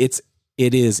 it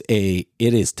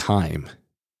is time,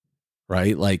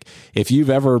 right? Like if you've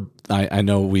ever, I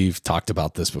know we've talked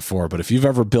about this before, but if you've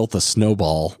ever built a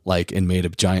snowball, like and made a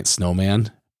giant snowman,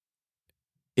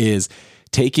 is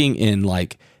taking in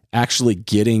like actually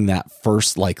getting that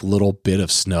first like little bit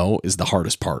of snow is the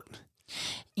hardest part.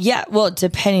 Yeah. Well,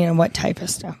 depending on what type of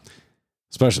snow.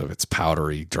 Especially if it's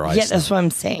powdery, dry. Yeah, snow. that's what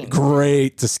I'm saying.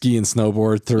 Great to ski and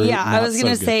snowboard through. Yeah, I was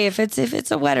gonna say if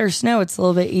it's a wetter snow, it's a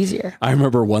little bit easier. I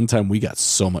remember one time we got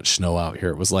so much snow out here.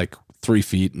 It was like 3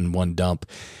 feet in one dump,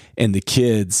 and the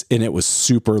kids, and it was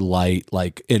super light.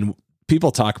 Like, and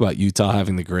people talk about Utah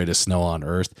having the greatest snow on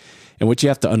earth, and what you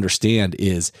have to understand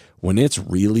is when it's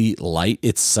really light,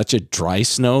 it's such a dry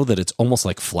snow that it's almost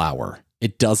like flour.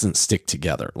 it doesn't stick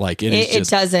together. Like it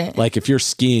doesn't. Like if you're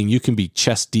skiing, you can be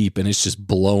chest deep and it's just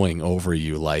blowing over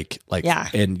you. Like, yeah,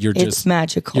 and you're it's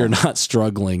magical. You're not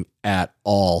struggling at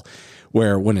all.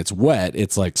 Where when it's wet,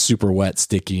 it's like super wet,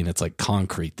 sticky, and it's like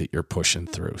concrete that you're pushing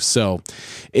through. So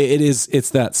it's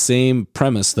that same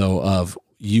premise though of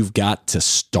you've got to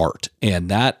start. And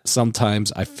that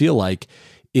sometimes I feel like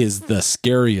is the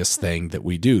scariest thing that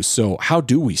we do. So how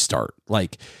do we start?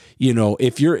 Like, you know,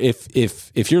 if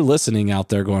you're listening out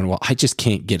there going, well, I just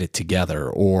can't get it together,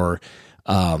 or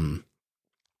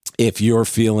if you're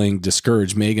feeling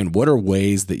discouraged, Megan, what are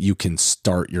ways that you can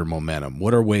start your momentum?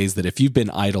 What are ways that if you've been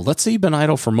idle, let's say you've been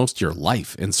idle for most of your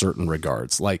life in certain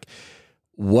regards, like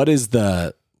what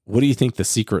do you think the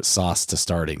secret sauce to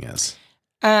starting is?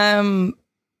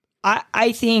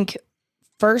 I think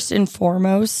first and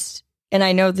foremost, and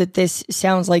I know that this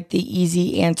sounds like the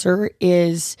easy answer,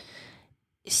 is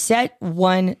set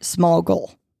one small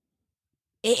goal.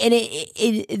 And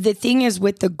the thing is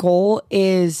with the goal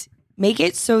is make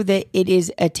it so that it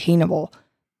is attainable.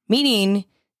 Meaning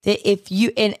that if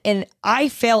you, and I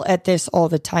fail at this all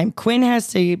the time. Quinn has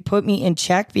to put me in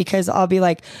check because I'll be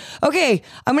like, okay,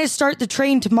 I'm going to start the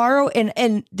train tomorrow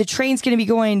and the train's going to be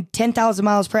going 10,000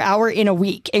 miles per hour in a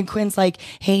week. And Quinn's like,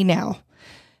 hey, now,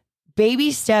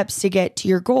 baby steps to get to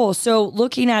your goal. So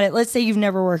looking at it, let's say you've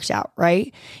never worked out,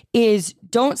 right? Is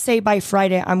don't say by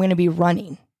Friday, I'm going to be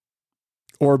running.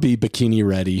 Or be bikini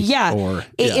ready. Yeah.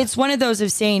 It's one of those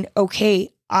of saying,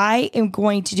 okay, I am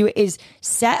going to do it, is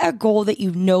set a goal that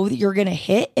you know that you're going to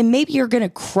hit, and maybe you're going to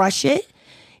crush it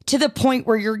to the point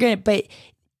where you're going to, but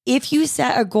if you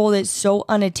set a goal that's so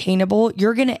unattainable,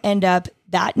 you're going to end up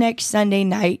that next Sunday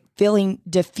night feeling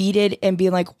defeated and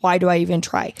being like, why do I even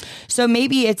try? So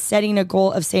maybe it's setting a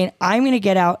goal of saying, I'm going to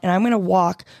get out and I'm going to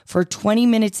walk for 20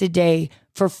 minutes a day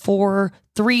for 4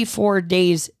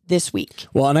 days this week.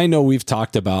 Well, and I know we've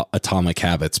talked about Atomic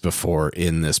Habits before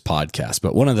in this podcast,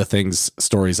 but one of the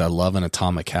stories I love in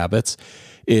Atomic Habits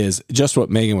is just what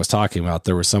Megan was talking about.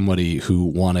 There was somebody who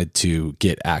wanted to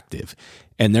get active,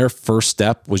 and their first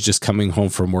step was just coming home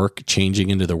from work, changing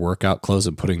into their workout clothes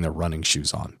and putting their running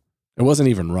shoes on. It wasn't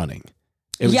even running.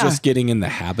 It was just getting in the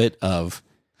habit of.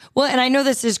 Well, and I know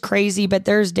this is crazy, but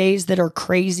there's days that are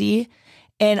crazy.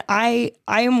 And I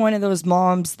am one of those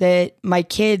moms that my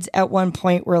kids at one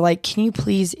point were like, can you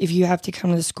please, if you have to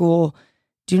come to school,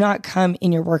 do not come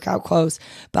in your workout clothes.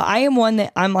 But I am one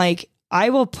that I'm like, I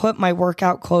will put my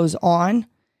workout clothes on,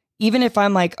 even if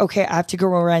I'm like, okay, I have to go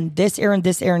run this errand,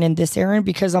 and this errand,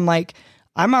 because I'm like,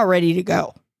 I'm all ready to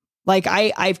go. Like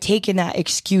I've taken that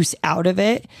excuse out of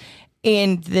it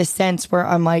in the sense where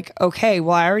I'm like, okay,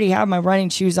 well, I already have my running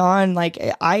shoes on. Like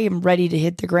I am ready to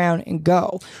hit the ground and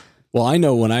go. Well, I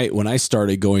know when I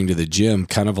started going to the gym,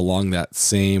 kind of along that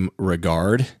same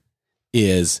regard,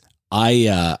 is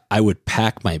I would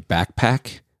pack my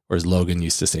backpack, or as Logan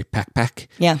used to say, pack.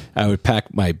 Yeah. I would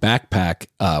pack my backpack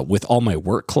with all my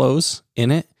work clothes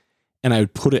in it, and I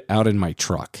would put it out in my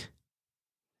truck.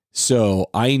 So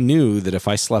I knew that if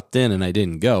I slept in and I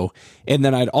didn't go, and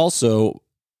then I'd also,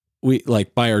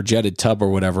 by our jetted tub or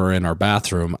whatever in our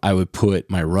bathroom, I would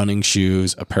put my running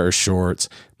shoes, a pair of shorts,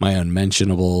 my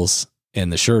unmentionables,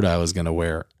 and the shirt I was going to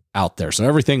wear out there. So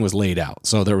everything was laid out.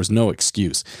 So there was no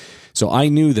excuse. So I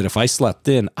knew that if I slept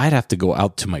in, I'd have to go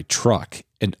out to my truck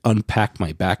and unpack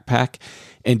my backpack,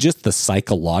 and just the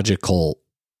psychological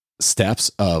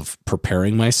steps of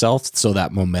preparing myself so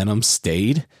that momentum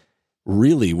stayed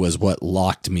really was what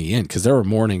locked me in. Because there were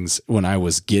mornings when I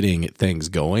was getting things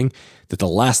going that the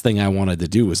last thing I wanted to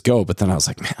do was go. But then I was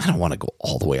like, man, I don't want to go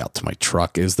all the way out to my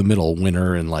truck. It was the middle of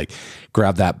winter, and like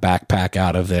grab that backpack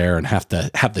out of there and have to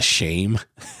have the shame.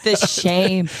 The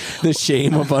shame. The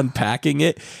shame of unpacking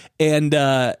it.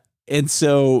 And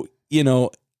so, you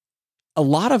know, a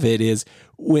lot of it is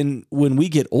when we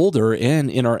get older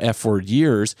and in our F word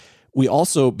years, we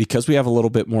also, because we have a little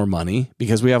bit more money,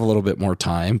 because we have a little bit more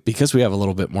time, because we have a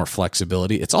little bit more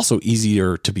flexibility, it's also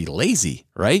easier to be lazy,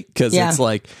 right? Because it's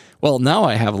like, well, now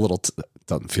I have a little,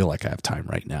 doesn't feel like I have time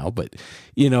right now, but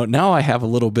you know, now I have a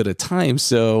little bit of time,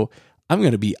 so I'm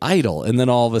going to be idle. And then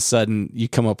all of a sudden you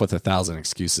come up with 1,000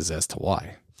 excuses as to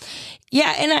why.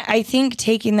 Yeah. And I think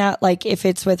taking that, like if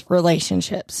it's with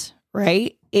relationships,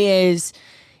 right, is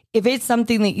if it's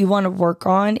something that you want to work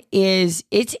on, is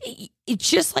it's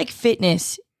just like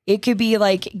fitness. It could be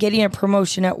like getting a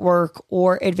promotion at work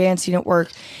or advancing at work.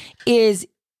 Is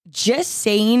just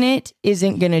saying it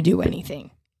isn't going to do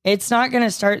anything. It's not going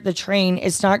to start the train.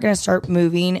 It's not going to start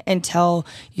moving until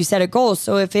you set a goal.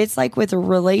 So if it's like with a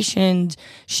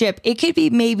relationship, it could be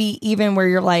maybe even where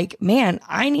you're like, man,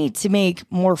 I need to make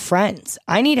more friends.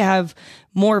 I need to have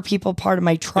more people part of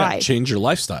my tribe. Yeah, change your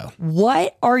lifestyle.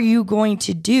 What are you going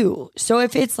to do? So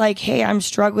if it's like, hey, I'm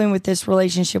struggling with this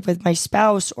relationship with my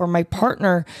spouse or my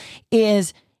partner,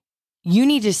 is you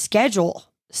need to schedule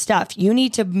stuff. You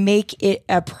need to make it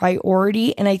a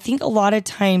priority. And I think a lot of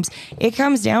times it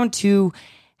comes down to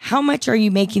how much are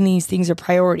you making these things a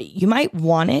priority? You might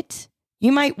want it.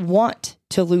 You might want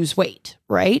to lose weight,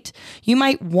 right? You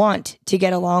might want to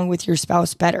get along with your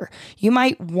spouse better. You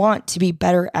might want to be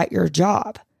better at your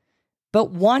job.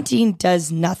 But wanting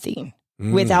does nothing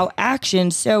without action.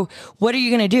 So what are you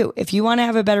going to do? If you want to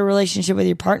have a better relationship with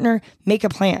your partner, make a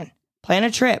plan. Plan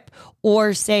a trip,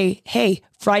 or say, hey,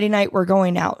 Friday night we're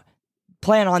going out.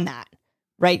 Plan on that,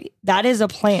 right? That is a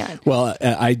plan. Well,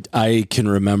 I can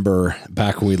remember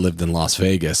back when we lived in Las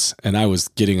Vegas, and I was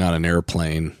getting on an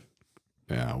airplane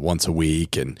once a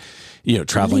week, and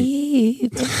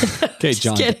traveling. Okay,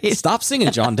 John, stop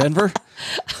singing, John Denver.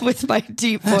 With my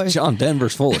deep voice. John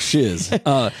Denver's full of shiz.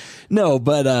 No,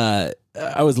 but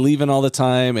I was leaving all the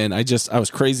time, and I was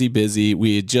crazy busy.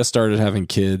 We had just started having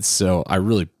kids, so I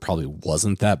really probably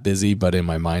wasn't that busy, but in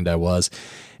my mind I was.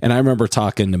 And I remember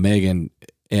talking to Megan,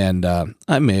 and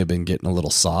I may have been getting a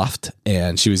little soft,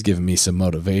 and she was giving me some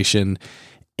motivation,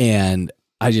 and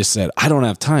I just said, I don't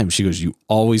have time. She goes, you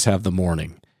always have the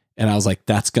morning. And I was like,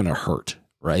 that's going to hurt,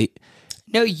 right?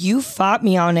 No, you fought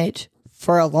me on it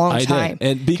for a long time.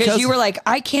 And because you were like,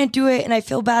 I can't do it, and I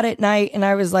feel bad at night. And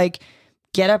I was like,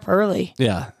 get up early.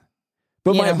 Yeah.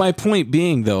 But my point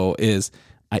being, though, is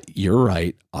you're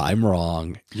right. I'm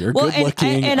wrong. You're good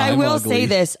looking. And I will ugly. say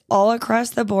this, all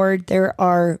across the board, there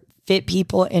are fit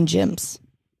people in gyms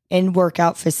and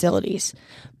workout facilities.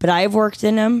 But I've worked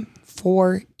in them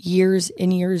for years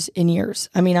and years and years.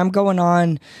 I mean, I'm going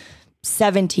on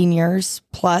 17 years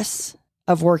plus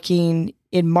of working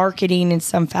in marketing in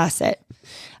some facet.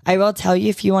 I will tell you,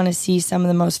 if you want to see some of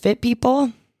the most fit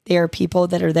people, they are people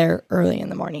that are there early in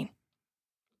the morning.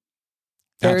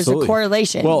 There's a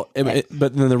correlation. Well, but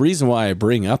then the reason why I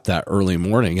bring up that early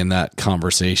morning in that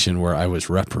conversation where I was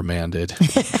reprimanded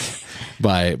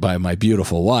by my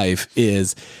beautiful wife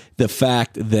is the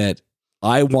fact that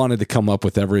I wanted to come up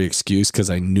with every excuse because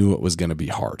I knew it was going to be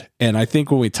hard. And I think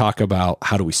when we talk about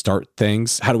how do we start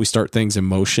things in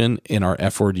motion in our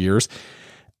F-word years,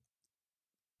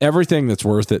 everything that's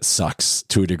worth it sucks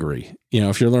to a degree.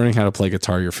 If you're learning how to play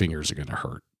guitar, your fingers are going to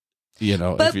hurt.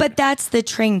 But that's the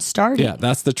train starting. Yeah,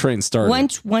 that's the train starting.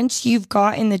 Once you've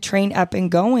gotten the train up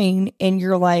and going, and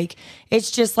you're like,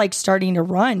 it's just like starting to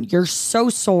run. You're so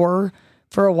sore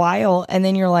for a while, and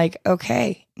then you're like,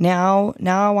 okay, now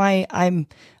I'm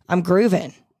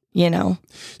grooving.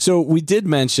 So we did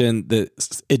mention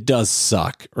that it does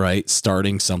suck, right?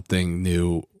 Starting something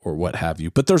new or what have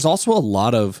you. But there's also a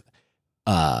lot of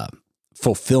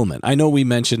fulfillment. I know we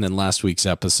mentioned in last week's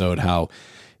episode how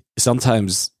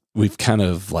sometimes we've kind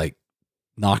of like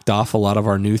knocked off a lot of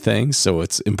our new things. So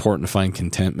it's important to find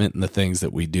contentment in the things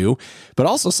that we do. But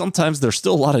also sometimes there's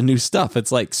still a lot of new stuff.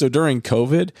 It's like, so during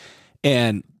COVID,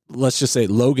 and let's just say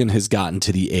Logan has gotten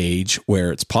to the age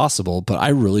where it's possible, but I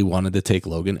really wanted to take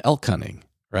Logan elk hunting,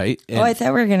 right? And I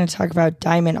thought we were going to talk about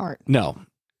diamond art. No.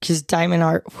 Because diamond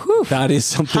art, whew, that is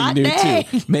something new day.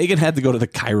 Too. Megan had to go to the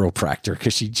chiropractor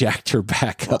because she jacked her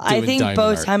back up. I think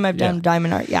both time I've done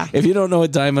diamond art. Yeah. If you don't know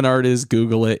what diamond art is,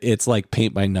 Google it. It's like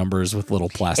paint by numbers with little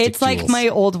plastic. It's like my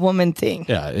old woman thing.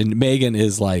 Yeah, and Megan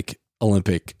is like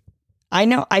Olympic. I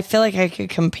know. I feel like I could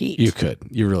compete. You could.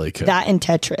 You really could. That and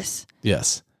Tetris.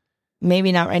 Yes.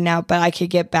 Maybe not right now, but I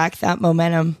could get back that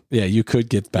momentum. Yeah, you could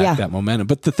get back that momentum.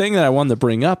 But the thing that I wanted to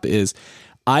bring up is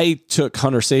I took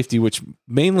hunter safety, which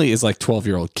mainly is like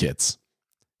 12-year-old kids.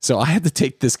 So I had to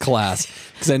take this class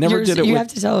because I never did it. You have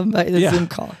to tell them about the Zoom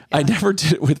call. Yeah. I never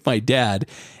did it with my dad.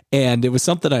 And it was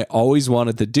something I always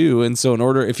wanted to do. And so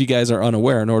if you guys are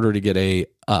unaware, in order to get a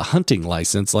hunting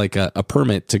license, like a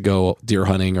permit to go deer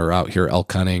hunting or out here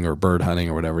elk hunting or bird hunting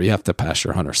or whatever, you have to pass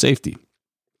your hunter safety.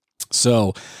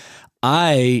 So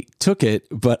I took it,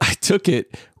 but I took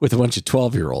it with a bunch of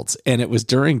 12-year-olds, and it was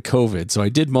during COVID. So I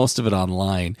did most of it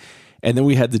online. And then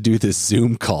we had to do this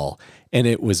Zoom call, and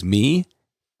it was me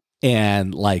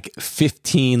and like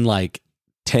 15,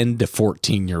 10 to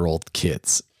 14-year-old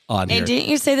kids on here. And didn't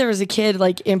you say there was a kid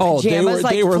like in pajamas,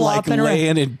 they were like around?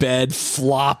 laying in bed,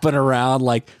 flopping around,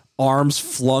 like arms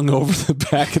flung over the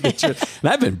back of the chair.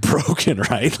 And I've been broken,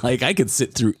 right? Like I could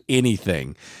sit through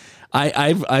anything.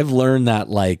 I've learned that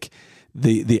like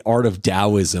the art of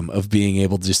Taoism of being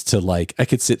able just to like, I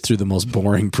could sit through the most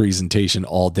boring presentation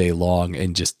all day long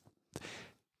and just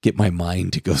get my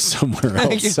mind to go somewhere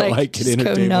else so I can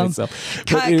entertain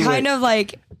myself. Anyway.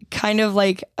 Kind of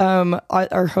like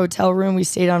our hotel room we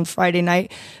stayed on Friday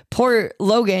night. Poor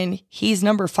Logan, he's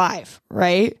number 5,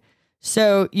 right?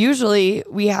 So usually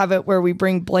we have it where we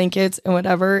bring blankets and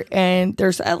whatever, and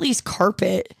there's at least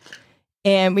carpet,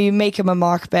 and we make him a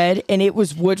mock bed, and it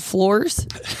was wood floors.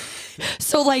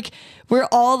 So like we're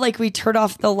all like, we turn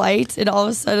off the lights, and all of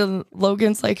a sudden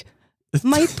Logan's like,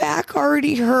 my back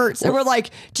already hurts. And we're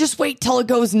like, just wait till it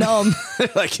goes numb.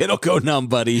 Like, it'll go numb,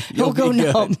 buddy. It'll go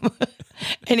numb.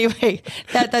 Anyway,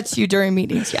 that's you during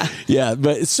meetings. Yeah. Yeah.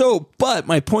 But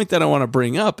my point that I want to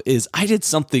bring up is I did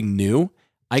something new.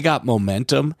 I got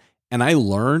momentum and I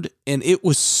learned, and it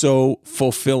was so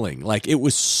fulfilling. Like, it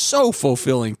was so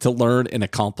fulfilling to learn and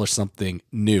accomplish something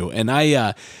new. And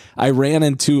I ran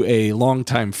into a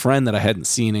longtime friend that I hadn't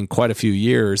seen in quite a few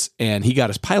years, and he got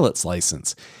his pilot's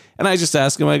license. And I just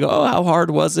asked him, I go, oh, how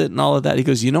hard was it? And all of that. He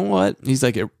goes, you know what? He's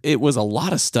like, it was a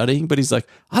lot of studying, but he's like,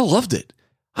 I loved it.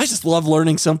 I just love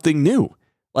learning something new.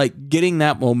 Like, getting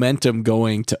that momentum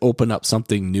going to open up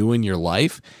something new in your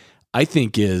life, I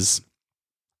think it's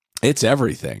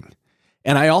everything.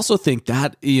 And I also think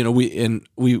that,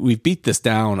 we beat this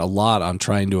down a lot on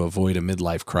trying to avoid a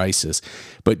midlife crisis,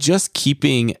 but just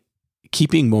keeping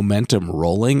momentum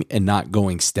rolling and not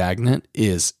going stagnant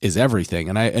is everything.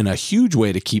 And a huge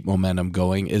way to keep momentum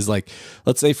going is, like,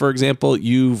 let's say, for example,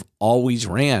 you've always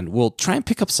ran. Well, try and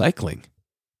pick up cycling.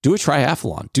 Do a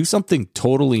triathlon. Do something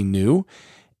totally new,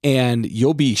 and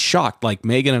you'll be shocked. Like,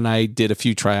 Megan and I did a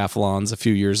few triathlons a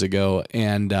few years ago,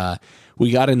 and we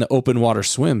got into open water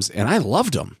swims, and I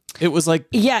loved them. It was like,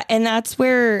 yeah, and that's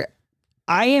where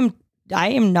I am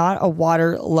not a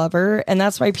water lover, and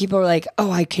that's why people are like,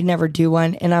 oh, I could never do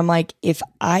one. And I'm like, if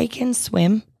I can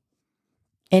swim,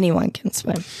 anyone can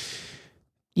swim.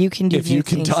 You can do if you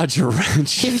can dodge a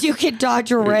wrench. If you can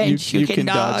dodge a wrench, you can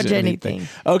dodge anything.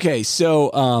 Okay,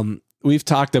 so we've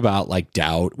talked about, like,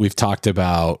 doubt. We've talked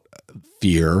about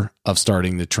fear of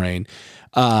starting the train.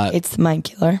 It's the mind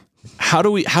killer. How do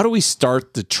we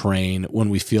start the train when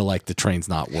we feel like the train's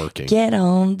not working? Get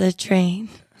on the train.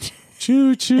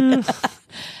 Choo choo.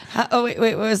 Wait,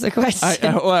 what was the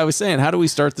question? I was saying, how do we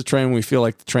start the train when we feel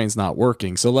like the train's not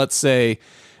working? So let's say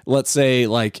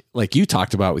like you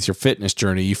talked about with your fitness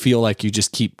journey, you feel like you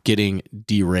just keep getting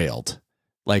derailed.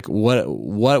 Like,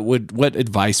 what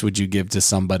advice would you give to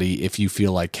somebody if you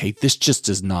feel like, hey, this just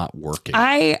is not working?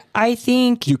 I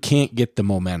think you can't get the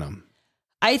momentum.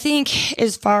 I think,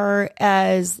 as far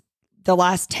as the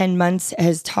last 10 months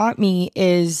has taught me,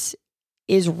 is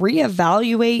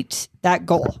reevaluate that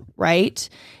goal, right?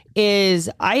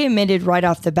 I admitted right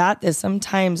off the bat that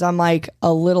sometimes I'm like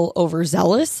a little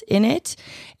overzealous in it.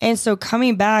 And so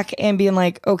coming back and being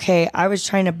like, okay, I was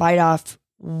trying to bite off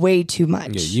way too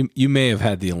much. Yeah, you may have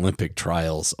had the Olympic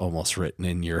trials almost written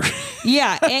in your...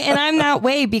 Yeah, and I'm that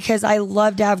way because I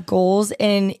love to have goals,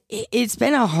 and it's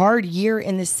been a hard year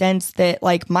in the sense that,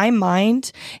 like, my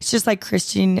mind, it's just like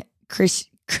Christina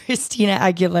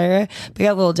Aguilera, but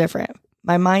got a little different.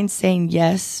 My mind's saying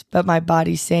yes, but my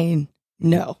body's saying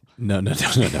no. No.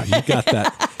 You got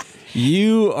that.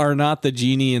 You are not the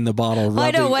genie in the bottle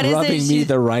rubbing me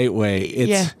the right way.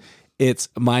 It's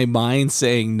my mind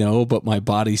saying no, but my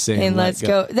body saying and let's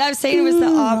go. That was saying it was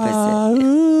the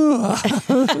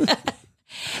opposite.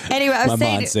 Anyway, I was my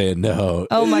mind's saying no.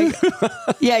 Oh my God.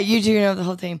 Yeah, you do know the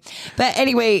whole thing. But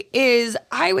anyway,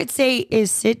 I would say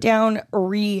sit down,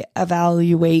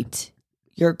 reevaluate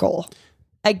your goal.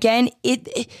 Again,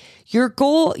 your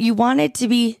goal, you want it to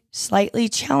be slightly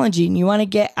challenging. You want to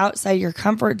get outside your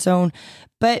comfort zone,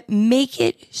 but make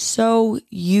it so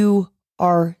you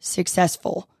are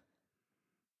successful.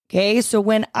 Okay. So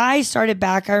when I started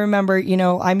back, I remember,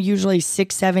 I'm usually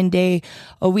 6-7 day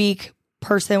a week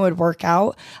person would work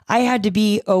out. I had to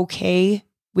be okay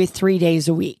with 3 days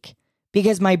a week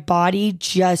because my body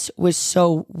just was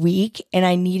so weak and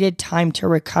I needed time to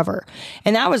recover.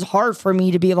 And that was hard for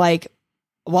me to be like,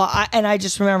 I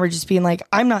just remember just being like,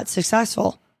 I'm not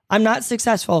successful. I'm not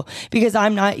successful because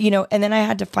I'm not, and then I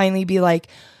had to finally be like,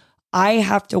 I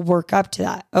have to work up to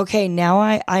that. Okay, now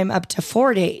I'm up to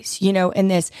 4 days, in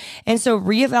this. And so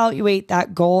reevaluate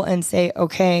that goal and say,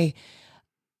 okay,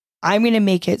 I'm going to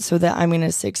make it so that I'm going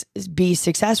to be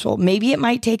successful. Maybe it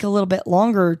might take a little bit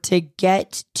longer to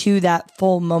get to that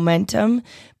full momentum,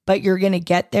 but you're going to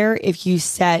get there if you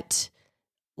set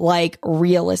like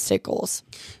realistic goals.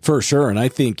 For sure. And I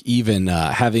think even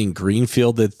having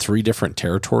greenfielded 3 different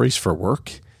territories for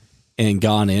work and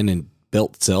gone in and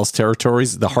built sales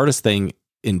territories, the hardest thing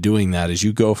in doing that is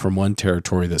you go from one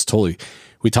territory that's totally,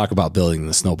 we talk about building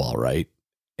the snowball, right?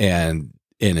 And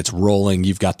it's rolling.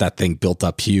 You've got that thing built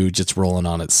up huge. It's rolling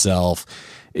on itself.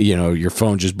 You know, your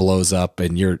phone just blows up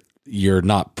and you're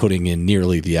not putting in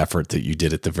nearly the effort that you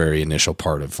did at the very initial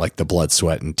part of like the blood,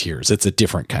 sweat, and tears. It's a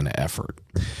different kind of effort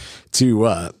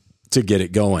to get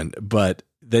it going. But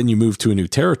then you move to a new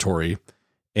territory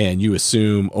and you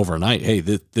assume overnight, hey,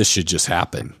 this should just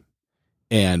happen.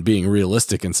 And being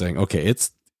realistic and saying, okay,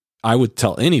 I would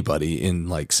tell anybody in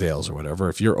like sales or whatever,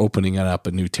 if you're opening up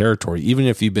a new territory, even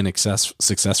if you've been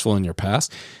successful in your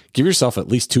past, give yourself at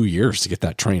least 2 years to get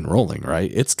that train rolling,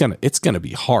 right? It's going to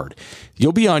be hard.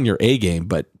 You'll be on your A game,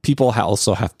 but people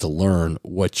also have to learn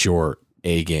what your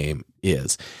A game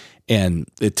is. And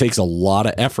it takes a lot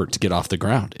of effort to get off the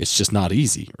ground. It's just not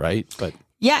easy, right? But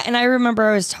yeah. And I remember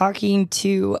I was talking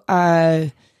to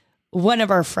one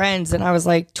of our friends and I was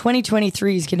like,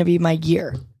 2023 is going to be my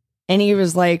year. And he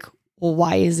was like, well,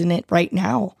 why isn't it right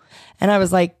now? And I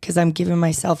was like, because I'm giving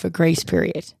myself a grace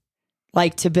period,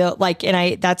 like to build, like,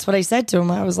 and that's what I said to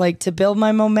him. I was like, to build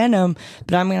my momentum,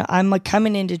 but I'm like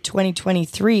coming into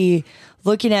 2023,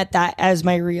 looking at that as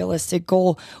my realistic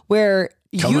goal where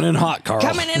coming in hot, Carl.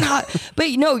 Coming in hot. But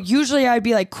usually I'd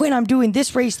be like, Quinn, I'm doing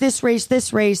this race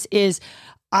is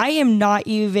I am not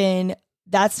even,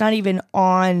 that's not even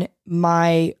on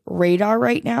my radar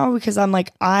right now because I'm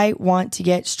like, I want to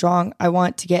get strong. I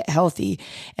want to get healthy.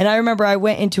 And I remember I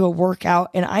went into a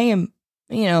workout and I am,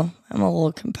 I'm a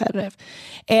little competitive.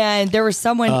 And there was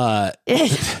someone, a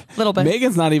little bit.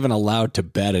 Megan's not even allowed to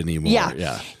bet anymore.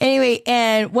 Yeah. Anyway,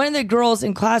 and one of the girls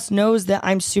in class knows that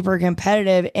I'm super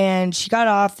competitive. And she got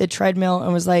off the treadmill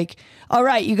and was like, all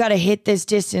right, you got to hit this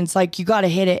distance. Like, you got to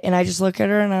hit it. And I just look at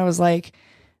her and I was like,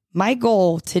 my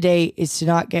goal today is to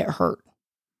not get hurt.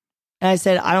 And I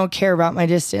said, I don't care about my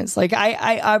distance. Like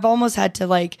I've almost had to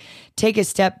like take a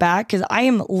step back because I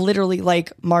am literally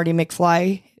like Marty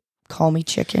McFly. Call me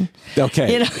chicken.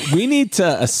 Okay. We need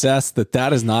to assess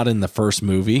that is not in the first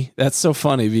movie. That's so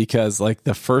funny because like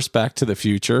the first Back to the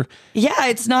Future. Yeah,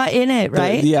 it's not in it,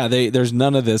 right? There's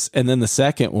none of this. And then the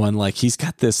second one, like he's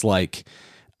got this like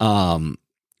aversion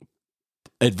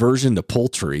to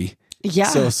poultry. Yeah.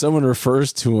 So someone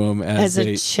refers to him as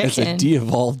a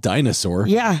de-evolved dinosaur.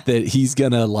 Yeah. That he's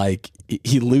gonna like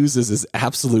he loses his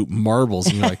absolute marbles.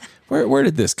 And you're like, where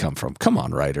did this come from? Come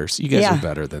on, writers. You guys are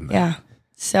better than that. Yeah.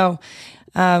 So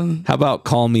how about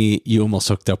call me you almost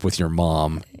hooked up with your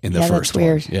mom in the first one?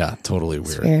 Weird. Yeah, totally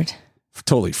weird. It's weird.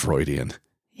 Totally Freudian.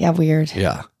 Yeah, weird.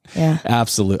 Yeah. Yeah.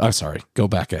 Absolutely. I'm sorry. Go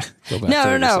back.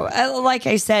 No. Like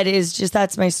I said, is just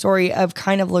that's my story of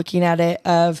kind of looking at it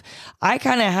of I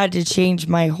kind of had to change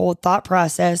my whole thought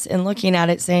process and looking at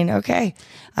it saying, okay,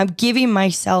 I'm giving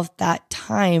myself that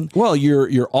time. Well,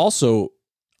 you're also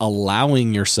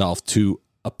allowing yourself to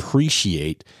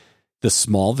appreciate the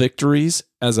small victories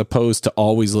as opposed to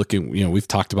always looking, we've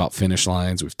talked about finish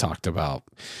lines. We've talked about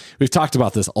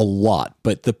this a lot,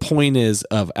 but the point is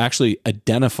of actually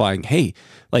identifying, hey,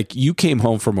 like you came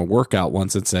home from a workout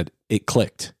once and said it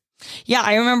clicked. Yeah.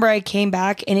 I remember I came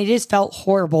back and it just felt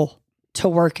horrible to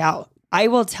work out. I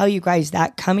will tell you guys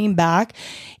that coming back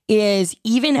is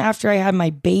even after I had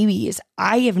my babies,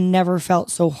 I have never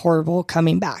felt so horrible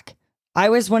coming back. I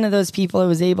was one of those people that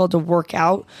was able to work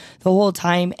out the whole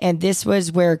time. And this was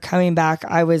where coming back,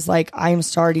 I was like, I'm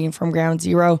starting from ground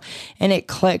zero and it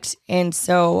clicked. And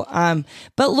so,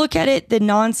 but look at it, the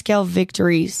non-scale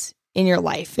victories in your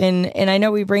life. And I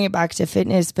know we bring it back to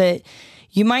fitness, but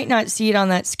you might not see it on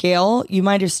that scale. You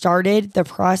might have started the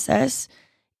process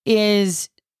is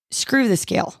screw the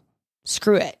scale,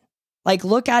 screw it. Like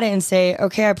look at it and say,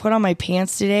 okay, I put on my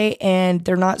pants today and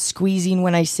they're not squeezing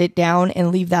when I sit down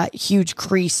and leave that huge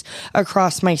crease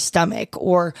across my stomach,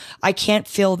 or I can't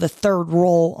feel the third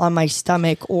roll on my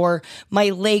stomach, or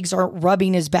my legs aren't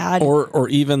rubbing as bad. Or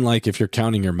even like if you're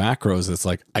counting your macros, it's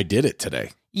like, I did it today.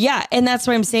 Yeah. And that's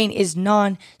what I'm saying is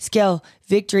non-scale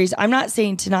victories. I'm not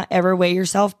saying to not ever weigh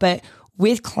yourself, but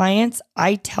with clients,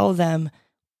 I tell them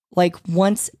like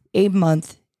once a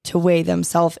month to weigh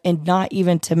themselves and not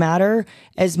even to matter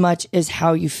as much as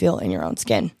how you feel in your own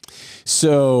skin.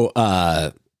 So,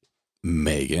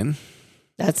 Megan.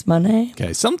 That's my name.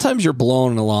 Okay. Sometimes you're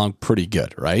blowing along pretty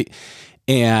good, right?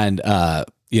 And,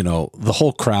 the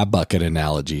whole crab bucket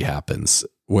analogy happens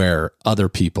where other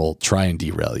people try and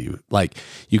derail you. Like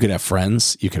you could have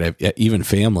friends, you could have even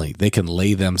family. They can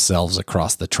lay themselves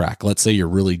across the track. Let's say you're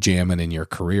really jamming in your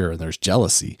career and there's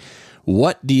jealousy.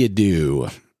 What do you do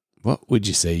what would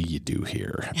you say you do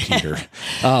here, Peter?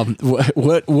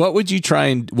 What would you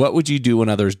what would you do when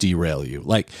others derail you?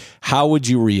 Like, how would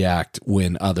you react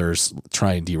when others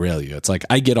try and derail you? It's like,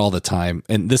 I get all the time,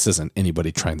 and this isn't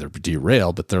anybody trying to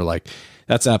derail, but they're like,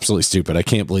 that's absolutely stupid. I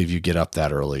can't believe you get up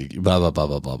that early, blah, blah, blah,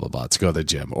 blah, blah, blah, blah, to go to the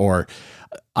gym. Or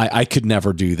I could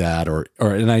never do that.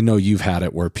 And I know you've had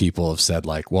it where people have said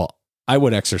like, well, I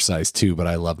would exercise too, but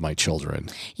I love my children.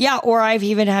 Yeah. Or I've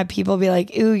even had people be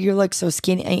like, ooh, you look so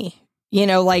skinny,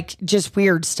 like just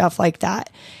weird stuff like that.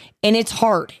 And it's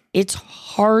hard. It's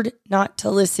hard not to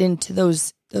listen to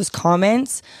those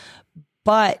comments.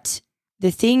 But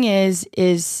the thing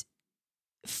is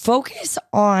focus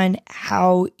on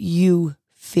how you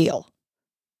feel.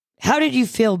 How did you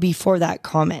feel before that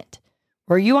comment?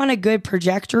 Were you on a good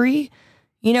trajectory?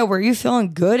 Were you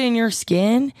feeling good in your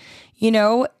skin?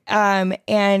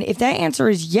 And if that answer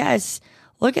is yes,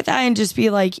 look at that and just be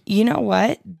like, you know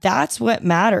what? That's what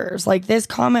matters. Like this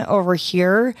comment over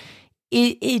here,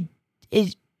 it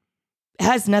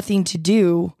has nothing to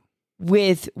do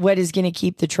with what is going to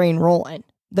keep the train rolling,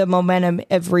 the momentum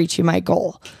of reaching my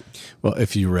goal. Well,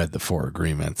 if you read the 4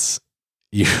 agreements,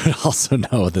 you would also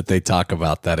know that they talk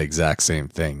about that exact same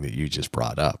thing that you just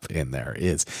brought up in there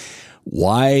is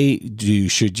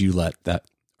should you let that,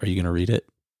 are you going to read it?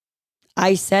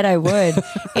 I said I would.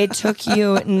 It took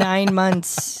you 9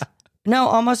 months, no,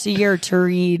 almost a year to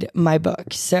read my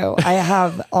book. So I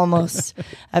have almost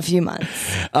a few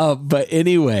months. But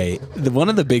anyway, one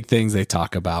of the big things they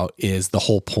talk about is the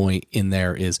whole point in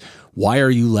there is, why are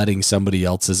you letting somebody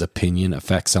else's opinion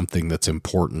affect something that's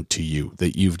important to you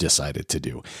that you've decided to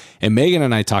do? And Megan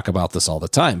and I talk about this all the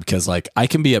time because like I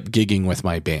can be up gigging with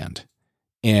my band.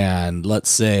 And let's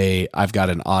say I've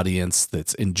got an audience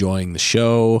that's enjoying the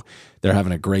show. They're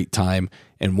having a great time.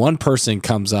 And one person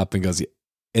comes up and goes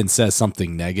and says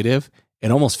something negative.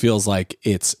 It almost feels like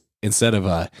it's, instead of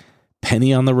a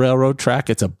penny on the railroad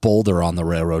track, it's a boulder on the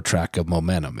railroad track of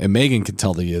momentum. And Megan can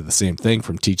tell you the same thing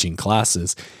from teaching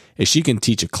classes. If she can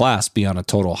teach a class, be on a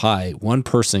total high, one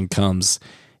person comes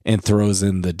and throws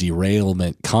in the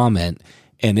derailment comment,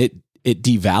 and it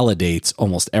devalidates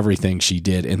almost everything she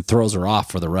did and throws her off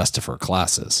for the rest of her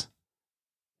classes.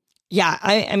 Yeah.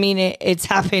 I mean, it's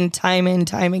happened time and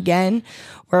time again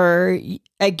where,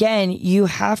 again, you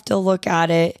have to look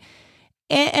at it.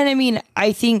 And I mean,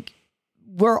 I think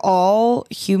we're all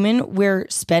human.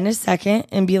 Spend a second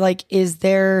and be like, is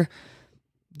there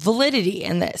validity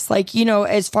in this? Like,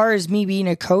 as far as me being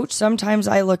a coach, sometimes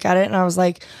I look at it and I was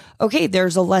like, okay,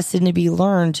 there's a lesson to be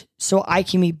learned so I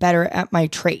can be better at my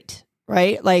trait.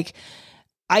 Right? Like,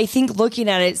 I think looking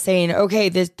at it saying, okay,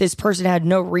 this person had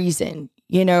no reason,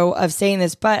 of saying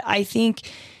this, but I think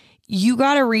you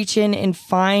got to reach in and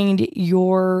find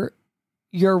your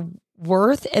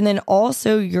worth. And then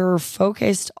also you're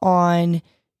focused on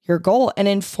your goal. And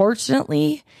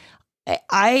unfortunately,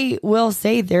 I will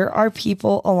say there are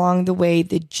people along the way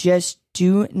that just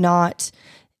do not.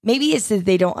 Maybe it's that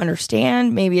they don't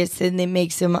understand. Maybe it's that it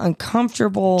makes them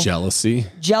uncomfortable. Jealousy.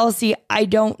 I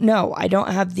don't know. I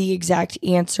don't have the exact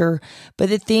answer. But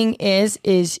the thing is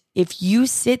if you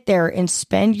sit there and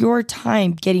spend your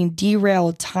time getting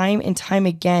derailed time and time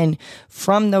again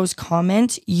from those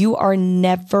comments, you are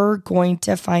never going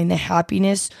to find the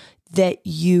happiness that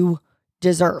you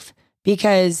deserve,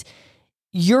 because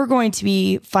you're going to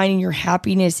be finding your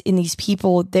happiness in these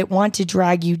people that want to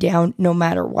drag you down no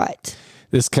matter what.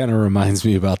 This kind of reminds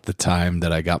me about the time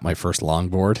that I got my first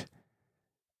longboard,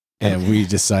 and we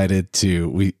decided to,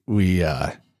 we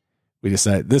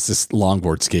decided this is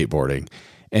longboard skateboarding,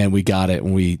 and we got it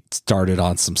and we started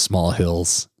on some small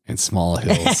hills and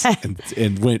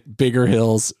went bigger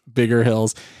hills.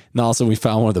 And also we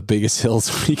found one of the biggest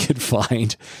hills we could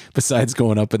find besides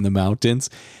going up in the mountains.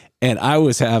 And I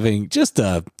was having just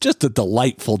a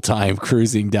delightful time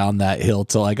cruising down that hill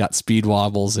till I got speed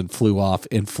wobbles and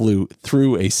flew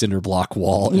through a cinder block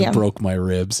wall and broke my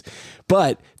ribs.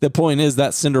 But the point is,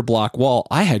 that cinder block wall,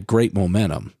 I had great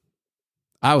momentum.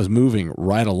 I was moving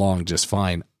right along just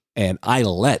fine. And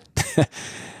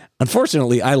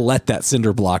unfortunately, I let that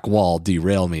cinder block wall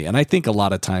derail me. And I think a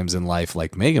lot of times in life,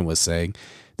 like Megan was saying,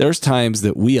 there's times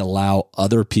that we allow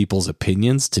other people's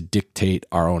opinions to dictate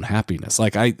our own happiness.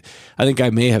 Like I think I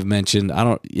may have mentioned,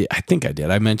 I think I did.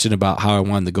 I mentioned about how I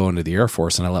wanted to go into the Air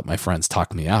Force, and I let my friends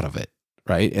talk me out of it.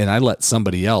 Right. And I let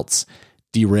somebody else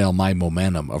derail my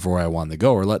momentum of where I wanted to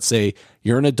go. Or let's say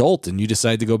you're an adult and you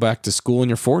decide to go back to school in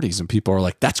your 40s, and people are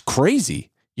like, that's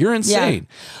crazy. You're insane.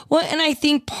 Yeah. Well, and I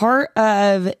think part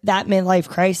of that midlife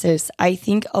crisis, I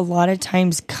think a lot of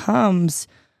times comes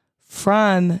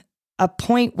from a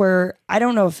point where I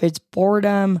don't know if it's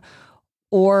boredom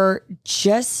or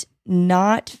just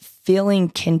not feeling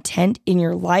content in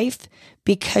your life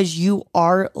because you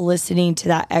are listening to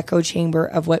that echo chamber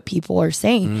of what people are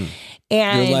saying.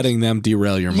 And you're letting them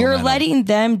derail your You're momentum. letting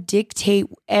them dictate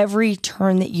every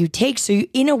turn that you take. So you,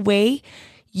 in a way,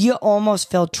 you almost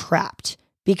feel trapped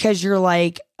because you're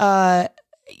like, do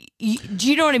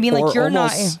you know what I mean? Like, you're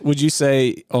almost, not. Would you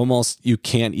say almost you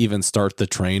can't even start the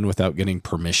train without getting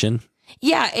permission?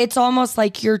 Yeah, it's almost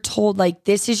like you're told, like,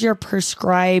 this is your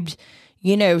prescribed,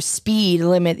 speed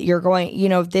limit. You're going,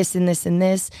 this and this and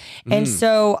this. And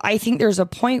so I think there's a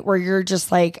point where you're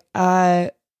just like,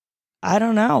 I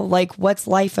don't know, like, what's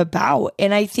life about?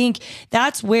 And I think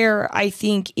that's where I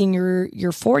think in your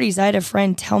 40s, I had a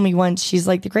friend tell me once, she's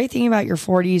like, the great thing about your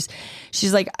 40s,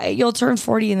 she's like, you'll turn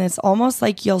 40 and it's almost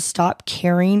like you'll stop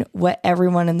caring what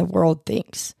everyone in the world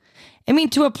thinks. I mean,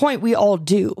 to a point we all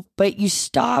do, but you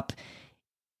stop.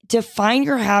 To find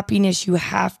your happiness, you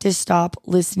have to stop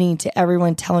listening to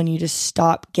everyone telling you to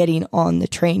stop getting on the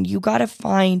train. You got to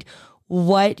find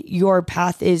what your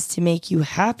path is to make you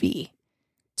happy.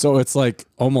 So it's like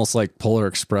almost like Polar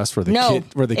Express where the kid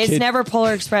it's never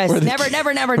Polar Express. Never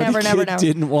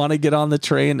didn't want to get on the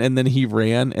train and then he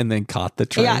ran and then caught the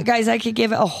train. Yeah, guys, I could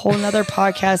give a whole nother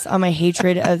podcast on my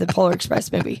hatred of the Polar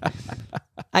Express movie.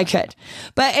 I could.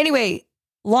 But anyway,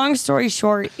 long story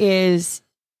short is,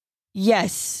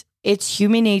 yes, it's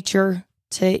human nature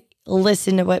to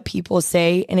listen to what people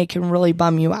say and it can really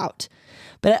bum you out.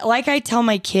 But like I tell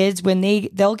my kids, when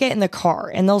they'll get in the car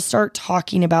and they'll start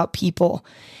talking about people,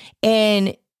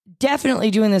 and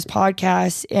definitely doing this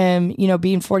podcast and,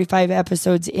 being 45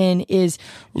 episodes in is...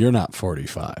 You're not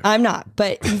 45. I'm not,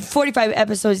 but 45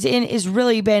 episodes in has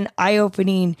really been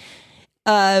eye-opening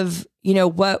of,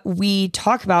 what we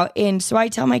talk about. And so I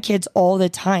tell my kids all the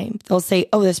time, they'll say,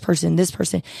 oh, this person.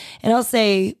 And I'll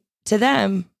say to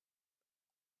them,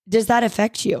 does that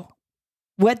affect you?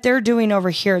 What they're doing over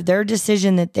here, their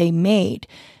decision that they made,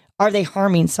 are they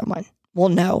harming someone? Well,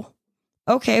 no.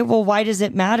 Okay, well, why does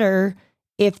it matter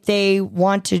if they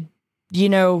want to,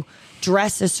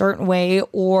 dress a certain way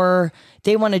or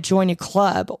they want to join a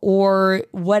club or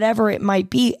whatever it might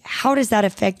be? How does that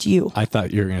affect you? I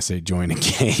thought you were going to say join a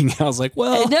gang. I was like,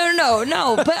 well.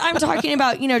 No. But I'm talking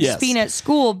about, just Yes. being at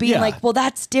school, being like, well,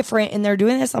 that's different. And they're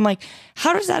doing this. I'm like,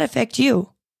 how does that affect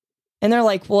you? And they're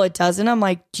like, well, it doesn't. I'm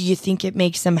like, do you think it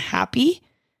makes them happy?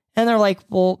 And they're like,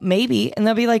 well, maybe. And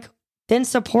they'll be like, then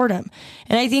support them.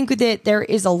 And I think that there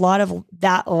is a lot of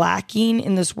that lacking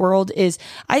in this world.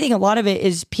 I think a lot of it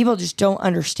is people just don't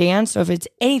understand. So if it's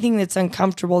anything that's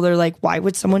uncomfortable, they're like, why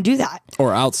would someone do that?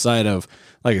 Or outside of,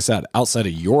 like I said, outside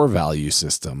of your value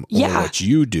system or what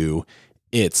you do,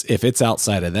 if it's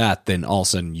outside of that, then all of a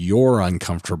sudden you're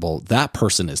uncomfortable. That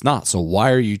person is not. So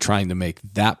why are you trying to make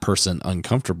that person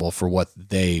uncomfortable for what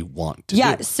they want to do?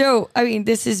 Yeah. So, I mean,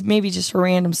 this is maybe just a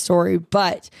random story,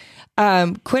 but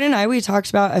Quinn and I, we talked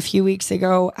about a few weeks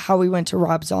ago how we went to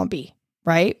Rob Zombie,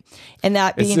 right? And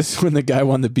that being... Is this when the guy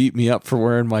wanted to beat me up for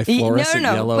wearing my fluorescent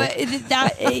yellow? But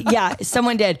that,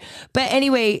 someone did. But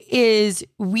anyway, is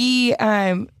we,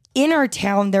 in our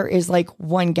town, there is like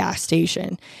one gas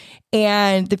station.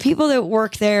 And the people that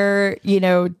work there,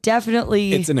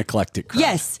 definitely... It's an eclectic crowd.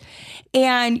 Yes.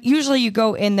 And usually you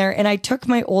go in there, and I took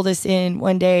my oldest in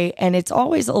one day, and it's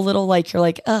always a little like, you're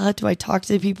like, do I talk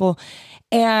to the people?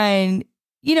 And,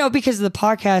 because of the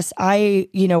podcast,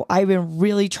 I've been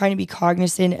really trying to be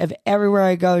cognizant of everywhere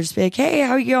I go, just be like, hey,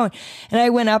 how are you going? And I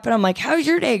went up and I'm like, how's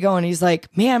your day going? He's like,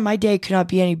 man, my day could not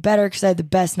be any better because I had the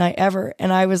best night ever.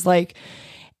 And I was like,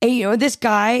 hey, this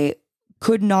guy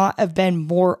could not have been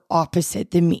more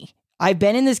opposite than me. I've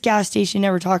been in this gas station,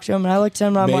 never talked to him, and I looked at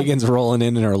him and I'm Megan's rolling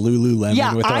in her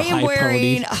Lululemon with her I am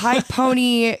wearing high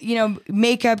pony,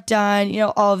 makeup done,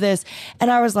 all of this.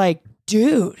 And I was like,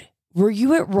 dude, were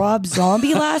you at Rob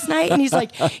Zombie last night? And he's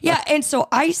like, yeah. And so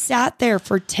I sat there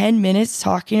for 10 minutes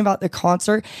talking about the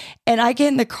concert, and I get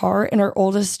in the car and our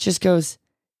oldest just goes,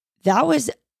 that was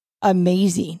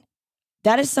amazing.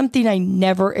 That is something I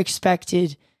never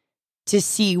expected to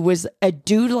see, was a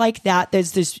dude like that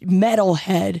that's this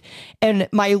metalhead and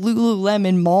my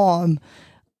Lululemon mom.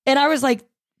 And I was like,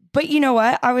 but you know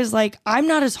what? I was like, I'm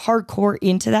not as hardcore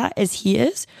into that as he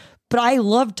is, but I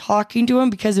love talking to him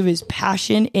because of his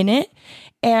passion in it.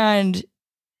 And,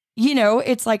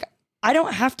 it's like, I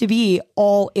don't have to be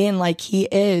all in like he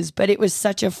is, but it was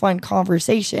such a fun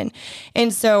conversation.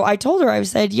 And so I told her, I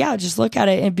said, yeah, just look at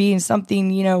it and being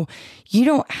something, you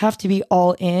don't have to be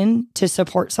all in to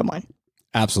support someone.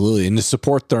 Absolutely. And to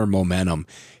support their momentum.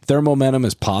 If their momentum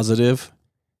is positive,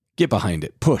 get behind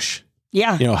it, push.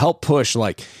 Yeah. Help push.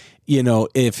 Like, you know,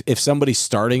 if somebody's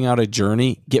starting out a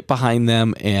journey, get behind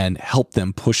them and help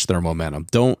them push their momentum.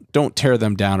 Don't tear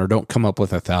them down, or don't come up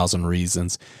with 1,000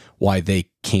 reasons why they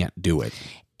can't do it.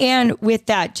 And with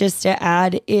that, just to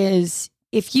add, is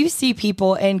if you see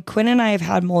people, and Quinn and I have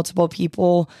had multiple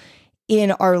people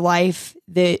in our life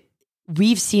that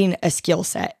we've seen a skill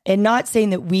set, and not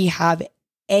saying that we have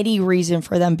any reason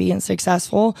for them being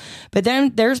successful, but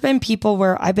then there's been people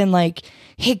where I've been like,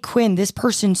 hey, Quinn, this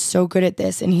person's so good at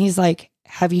this. And he's like,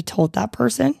 have you told that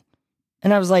person?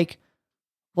 And I was like,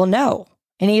 well, no.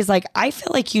 And he's like, I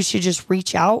feel like you should just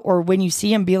reach out, or when you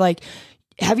see him, be like,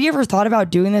 have you ever thought about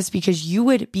doing this? Because you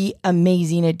would be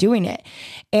amazing at doing it.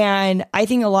 And I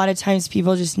think a lot of times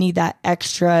people just need that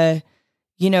extra,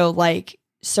 you know, like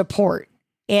support.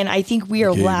 And I think we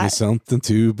are something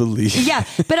to believe. Yeah.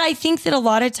 But I think that a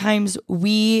lot of times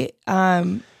we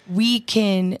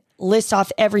can list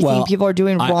off everything people are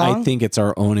doing wrong. I think it's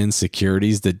our own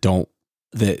insecurities that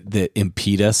that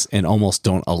impede us and almost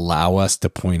don't allow us to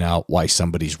point out why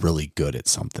somebody's really good at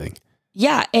something.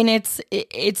 Yeah. And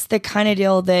it's the kind of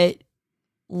deal that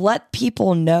let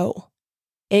people know.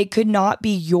 It could not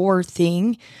be your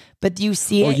thing, but you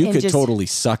see it. Or you and could just totally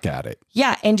suck at it.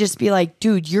 Yeah. And just be like,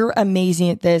 dude, you're amazing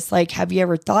at this. Like, have you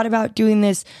ever thought about doing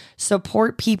this?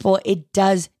 Support people. It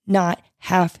does not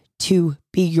have to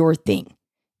be your thing.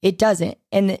 It doesn't.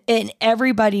 And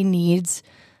everybody needs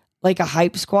like a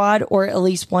hype squad, or at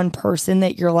least one person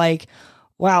that you're like,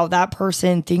 wow, that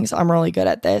person thinks I'm really good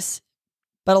at this.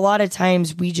 But a lot of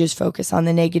times we just focus on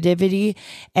the negativity,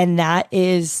 and that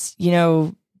is, you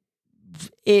know,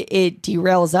 it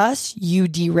derails us. You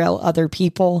derail other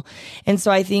people. And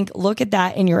so I think, look at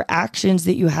that in your actions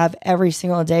that you have every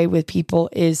single day with people,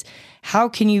 is how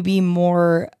can you be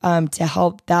more to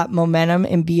help that momentum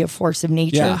and be a force of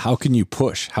nature? Yeah. How can you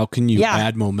push? How can you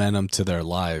add momentum to their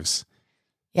lives?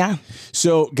 Yeah.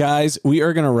 So, guys, we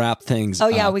are going to wrap things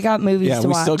up. Yeah, we got movies to watch. Yeah,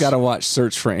 we still got to watch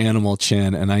Search for Animal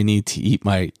Chin, and I need to eat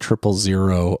my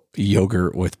 000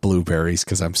 yogurt with blueberries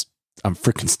because I'm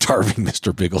freaking starving,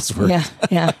 Mr. Bigglesworth.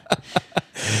 Yeah.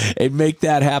 And make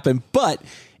that happen. But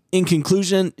in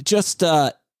conclusion, just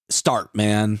start,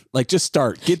 man. Like, just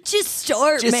start. Just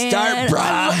start,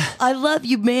 brah. I love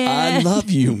you, man. I love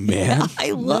you, man.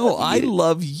 I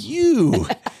love you.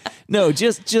 No,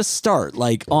 just start.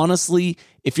 Like, honestly,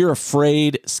 if you're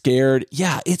afraid, scared,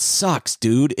 yeah, it sucks,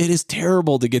 dude. It is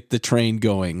terrible to get the train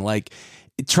going. Like,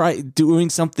 try doing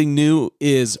something new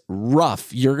is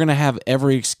rough. You're going to have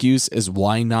every excuse as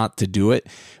why not to do it.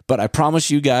 But I promise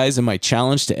you guys, and my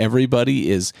challenge to everybody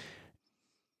is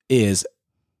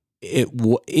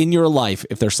in your life,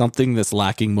 if there's something that's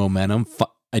lacking momentum,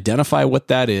 identify what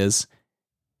that is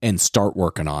and start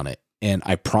working on it. And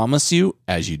I promise you,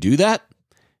 as you do that,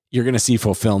 you're going to see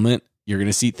fulfillment. You're going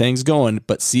to see things going,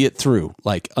 but see it through.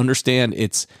 Like, understand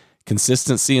it's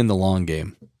consistency in the long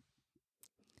game.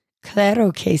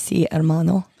 Claro que sí,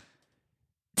 hermano.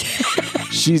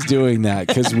 She's doing that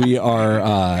because we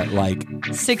are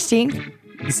 16.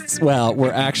 Well,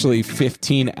 we're actually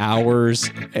 15 hours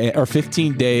or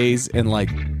 15 days and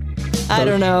I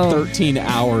don't know, 13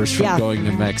 hours from going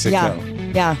to Mexico.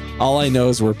 Yeah. All I know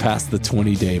is we're past the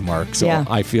 20-day mark. So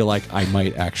I feel like I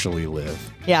might actually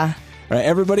live. Yeah. All right,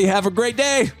 everybody have a great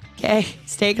day. Okay.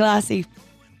 Stay classy.